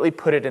immediately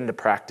put it into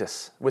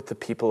practice with the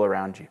people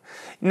around you.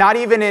 Not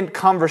even in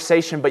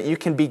conversation, but you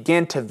can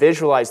begin to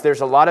visualize.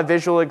 There's a lot of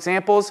visual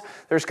examples.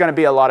 There's going to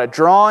be a lot of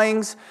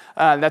drawings.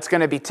 That's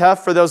going to be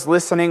tough for those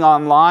listening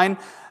online.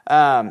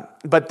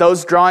 But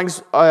those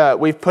drawings,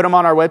 we've put them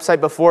on our website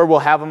before. We'll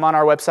have them on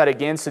our website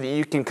again so that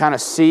you can kind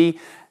of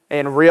see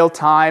in real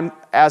time,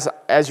 as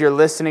you're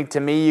listening to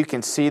me, you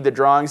can see the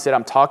drawings that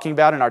I'm talking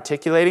about and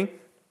articulating.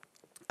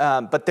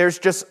 But there's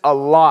just a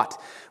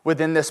lot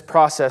within this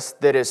process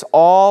that is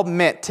all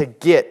meant to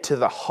get to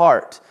the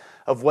heart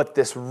of what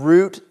this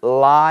root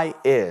lie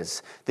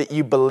is that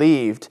you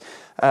believed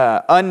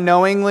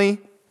unknowingly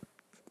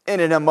and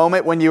in a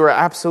moment when you were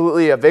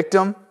absolutely a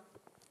victim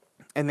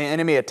and the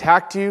enemy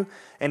attacked you,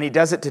 and he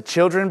does it to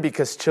children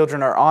because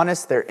children are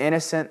honest, they're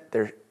innocent,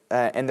 they're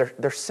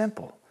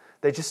simple.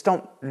 They just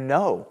don't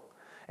know,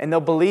 and they'll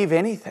believe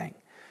anything.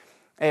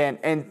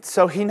 And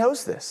so he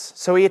knows this.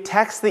 So he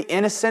attacks the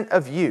innocent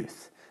of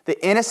youth,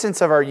 the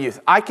innocence of our youth.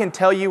 I can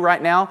tell you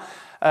right now,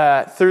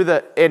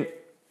 and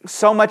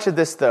so much of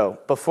this though,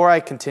 before I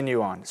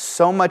continue on,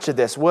 so much of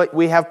this,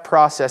 we have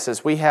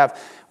processes, we have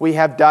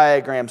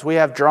diagrams, we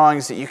have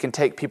drawings that you can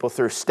take people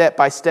through,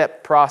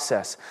 step-by-step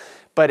process.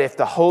 But if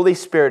the Holy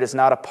Spirit is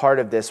not a part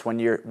of this, when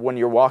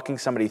you're walking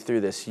somebody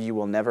through this, you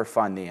will never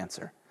find the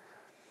answer.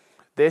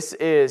 This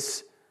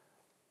is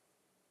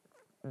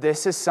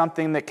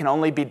something that can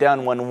only be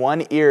done when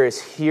one ear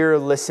is here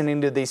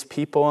listening to these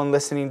people and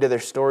listening to their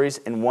stories,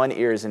 and one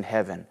ear is in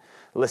heaven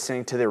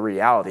listening to the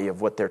reality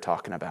of what they're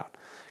talking about.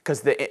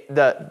 Because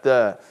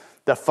the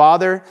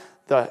Father,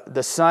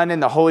 the Son,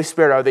 and the Holy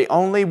Spirit are the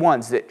only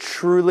ones that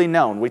truly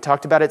know. We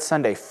talked about it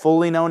Sunday,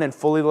 fully known and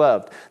fully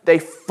loved. They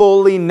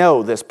fully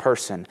know this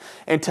person.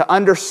 And to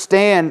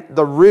understand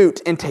the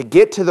root and to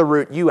get to the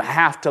root, you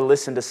have to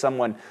listen to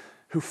someone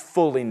who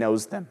fully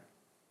knows them.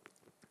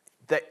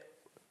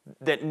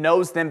 That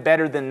knows them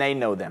better than they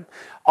know them.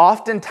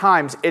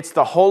 Oftentimes, it's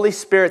the Holy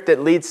Spirit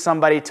that leads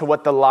somebody to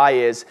what the lie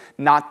is,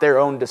 not their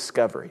own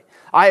discovery.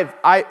 I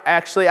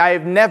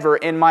have never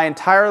in my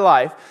entire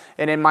life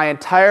and in my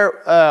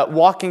entire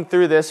walking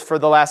through this for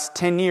the last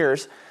 10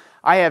 years,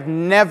 I have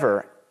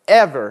never,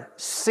 ever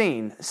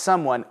seen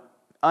someone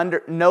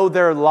know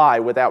their lie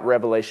without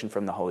revelation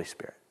from the Holy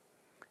Spirit.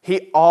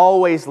 He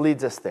always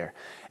leads us there.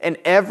 And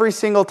every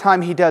single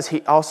time he does,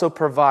 he also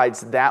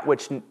provides that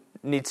which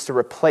needs to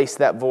replace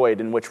that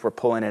void in which we're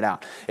pulling it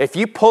out. If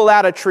you pull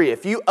out a tree,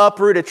 if you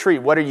uproot a tree,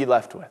 what are you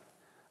left with?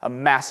 A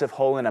massive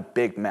hole and a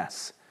big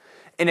mess.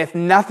 And if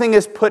nothing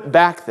is put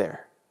back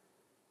there,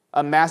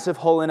 a massive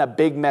hole and a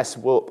big mess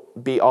will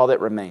be all that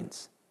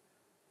remains.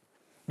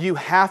 You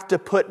have to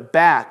put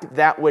back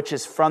that which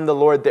is from the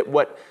Lord, that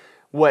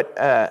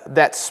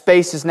that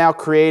space is now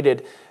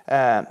created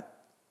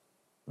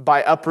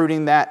by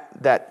uprooting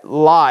that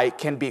lie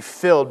can be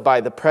filled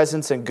by the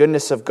presence and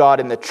goodness of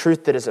God and the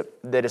truth that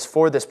is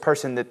for this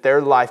person, that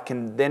their life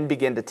can then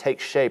begin to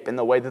take shape in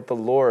the way that the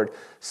Lord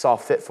saw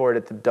fit for it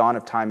at the dawn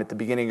of time, at the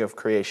beginning of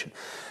creation.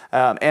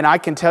 And I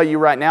can tell you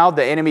right now,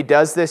 the enemy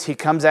does this. He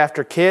comes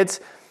after kids.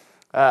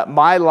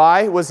 My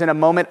lie was in a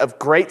moment of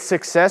great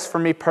success for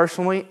me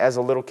personally as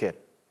a little kid.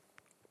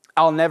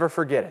 I'll never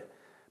forget it.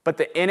 But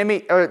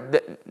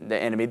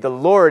the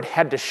Lord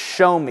had to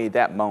show me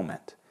that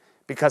moment,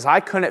 because I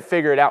couldn't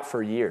figure it out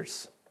for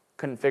years.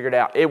 Couldn't figure it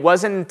out. It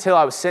wasn't until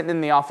I was sitting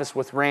in the office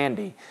with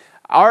Randy,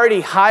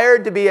 already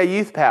hired to be a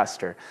youth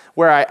pastor,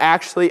 where I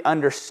actually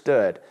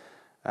understood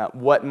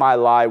what my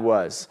lie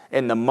was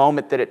in the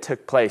moment that it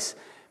took place.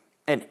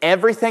 And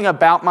everything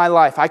about my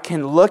life, I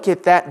can look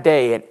at that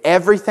day, and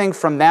everything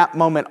from that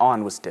moment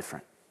on was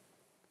different.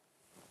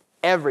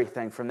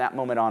 Everything from that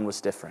moment on was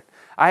different.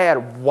 I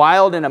had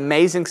wild and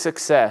amazing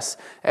success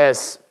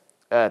as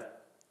a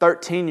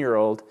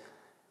 13-year-old,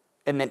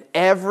 and then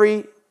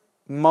every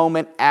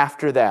moment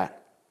after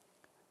that,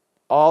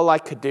 all I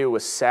could do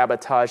was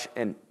sabotage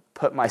and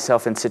put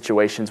myself in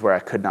situations where I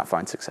could not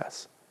find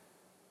success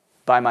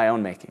by my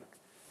own making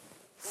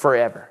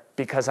forever,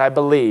 because I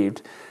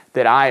believed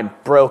that I am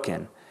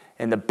broken,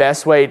 and the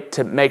best way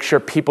to make sure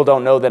people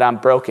don't know that I'm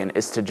broken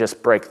is to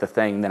just break the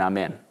thing that I'm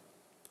in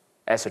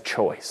as a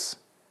choice.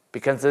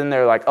 Because then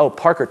they're like, oh,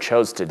 Parker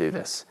chose to do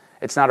this.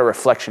 It's not a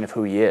reflection of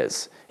who he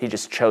is. He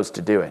just chose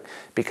to do it,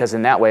 because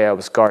in that way I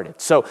was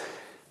guarded. So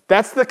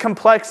that's the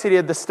complexity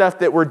of the stuff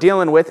that we're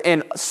dealing with.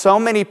 And so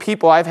many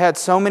people, I've had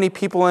so many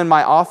people in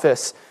my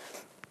office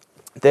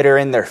that are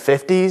in their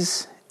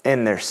 50s,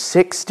 in their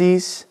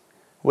 60s,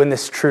 when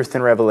this truth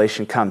and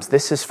revelation comes.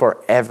 This is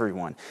for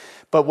everyone.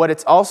 But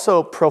what's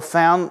also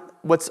profound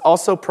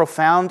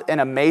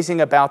and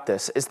amazing about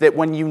this is that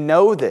when you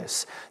know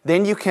this,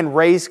 then you can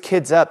raise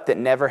kids up that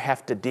never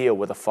have to deal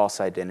with a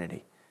false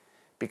identity,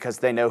 because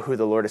they know who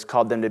the Lord has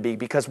called them to be.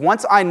 Because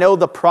once I know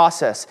the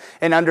process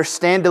and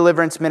understand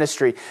deliverance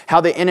ministry,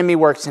 how the enemy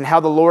works and how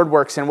the Lord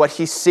works and what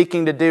he's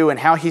seeking to do and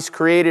how he's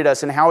created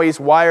us and how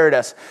he's wired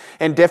us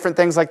and different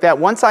things like that,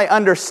 once I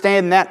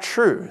understand that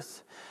truth,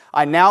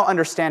 I now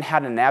understand how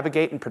to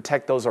navigate and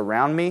protect those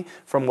around me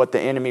from what the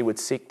enemy would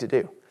seek to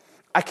do.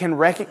 I can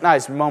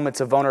recognize moments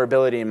of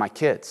vulnerability in my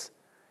kids,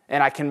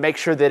 and I can make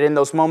sure that in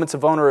those moments of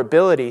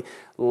vulnerability,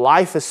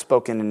 life is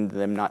spoken into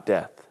them, not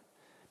death,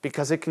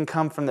 because it can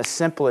come from the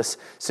simplest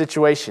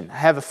situation. I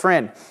have a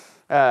friend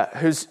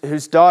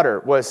whose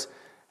daughter was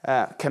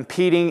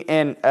competing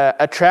in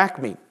a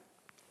track meet,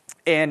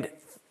 and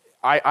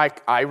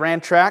I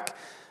ran track.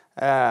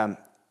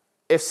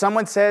 If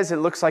someone says it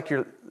looks like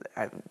your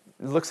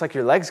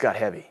legs got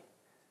heavy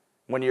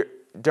when you're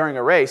during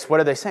a race, what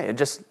are they saying? It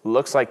just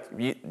looks like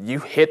you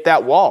hit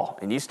that wall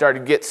and you started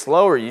to get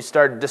slower. You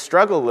started to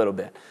struggle a little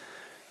bit.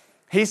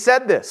 He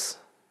said this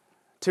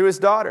to his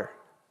daughter.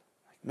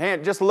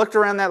 Man, just looked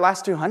around that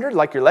last 200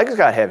 like your legs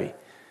got heavy.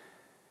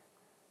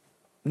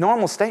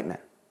 Normal statement.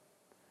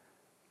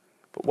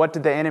 But what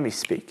did the enemy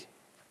speak?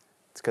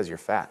 It's because you're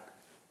fat.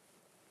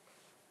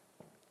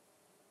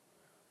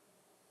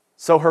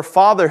 So her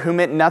father, who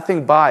meant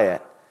nothing by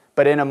it,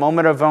 but in a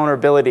moment of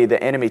vulnerability,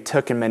 the enemy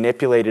took and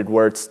manipulated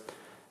words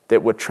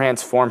that would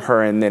transform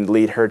her and then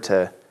lead her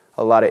to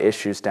a lot of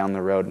issues down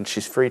the road. And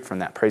she's freed from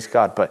that, praise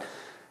God. But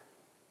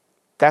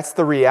that's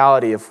the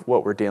reality of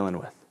what we're dealing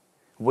with.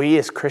 We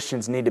as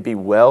Christians need to be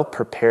well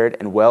prepared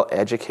and well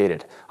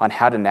educated on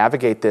how to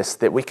navigate this,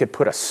 that we could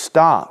put a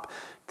stop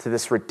to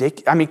this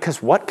ridiculous.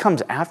 Because what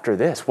comes after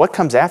this? What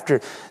comes after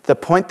the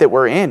point that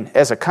we're in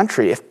as a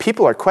country? If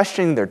people are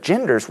questioning their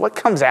genders, what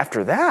comes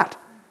after that?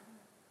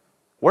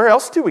 Where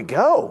else do we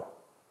go?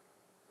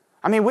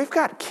 We've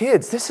got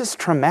kids. This is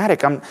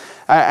traumatic.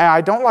 I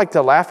don't like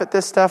to laugh at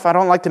this stuff. I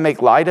don't like to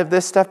make light of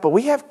this stuff, but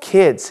we have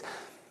kids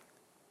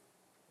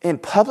in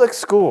public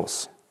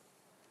schools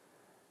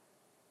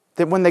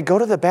that when they go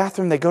to the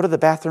bathroom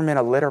in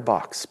a litter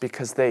box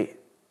because they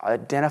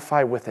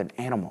identify with an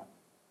animal.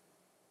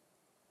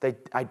 They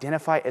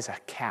identify as a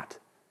cat.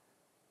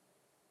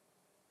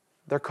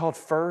 They're called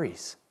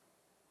furries.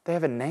 They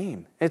have a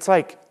name. It's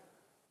like,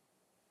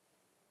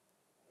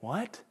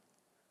 what?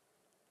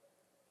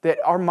 That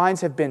our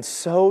minds have been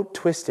so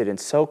twisted and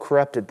so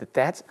corrupted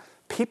that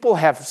people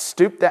have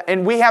stooped that.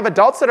 And we have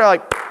adults that are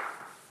like,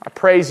 I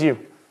praise you.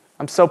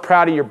 I'm so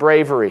proud of your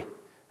bravery.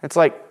 It's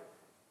like,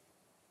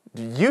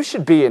 you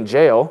should be in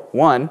jail,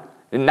 one,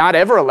 and not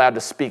ever allowed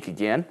to speak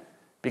again,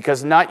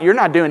 because you're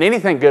not doing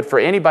anything good for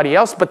anybody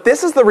else. But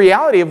this is the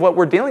reality of what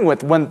we're dealing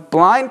with. When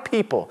blind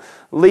people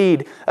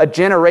lead a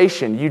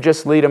generation, you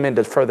just lead them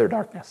into further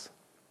darkness.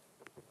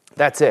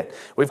 That's it.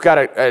 We've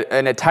got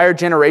an entire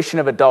generation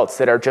of adults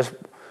that are just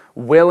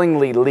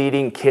willingly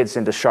leading kids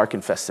into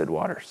shark-infested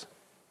waters.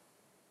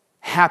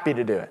 Happy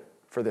to do it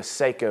for the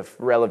sake of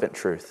relevant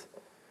truth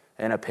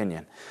and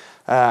opinion.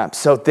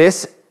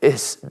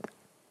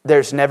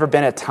 There's never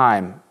been a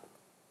time,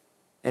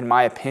 in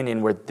my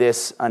opinion, where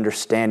this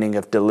understanding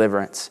of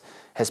deliverance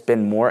has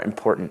been more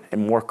important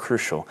and more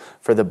crucial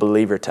for the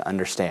believer to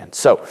understand.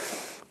 So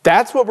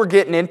that's what we're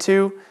getting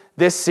into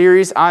this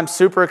series. I'm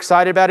super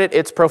excited about it.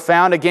 It's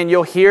profound. Again,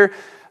 you'll hear,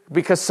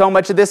 because so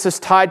much of this is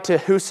tied to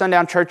who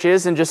Sundown Church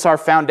is and just our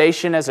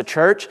foundation as a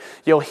church,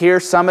 you'll hear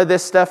some of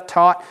this stuff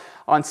taught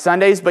on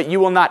Sundays, but we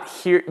will not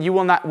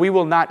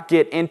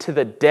get into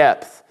the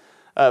depth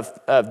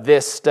of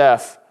this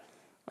stuff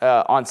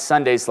on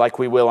Sundays like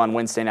we will on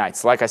Wednesday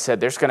nights. Like I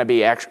said, there's going to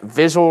be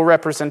visual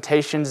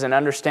representations and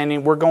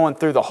understanding. We're going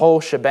through the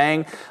whole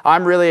shebang.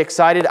 I'm really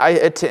excited. I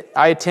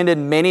attended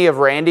many of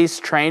Randy's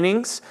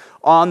trainings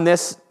on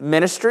this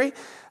ministry,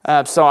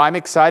 so I'm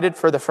excited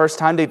for the first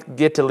time to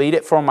get to lead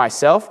it for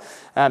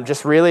myself. I'm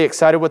just really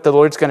excited what the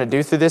Lord's going to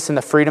do through this and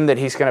the freedom that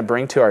He's going to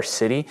bring to our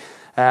city,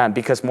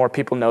 because more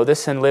people know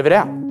this and live it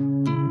out.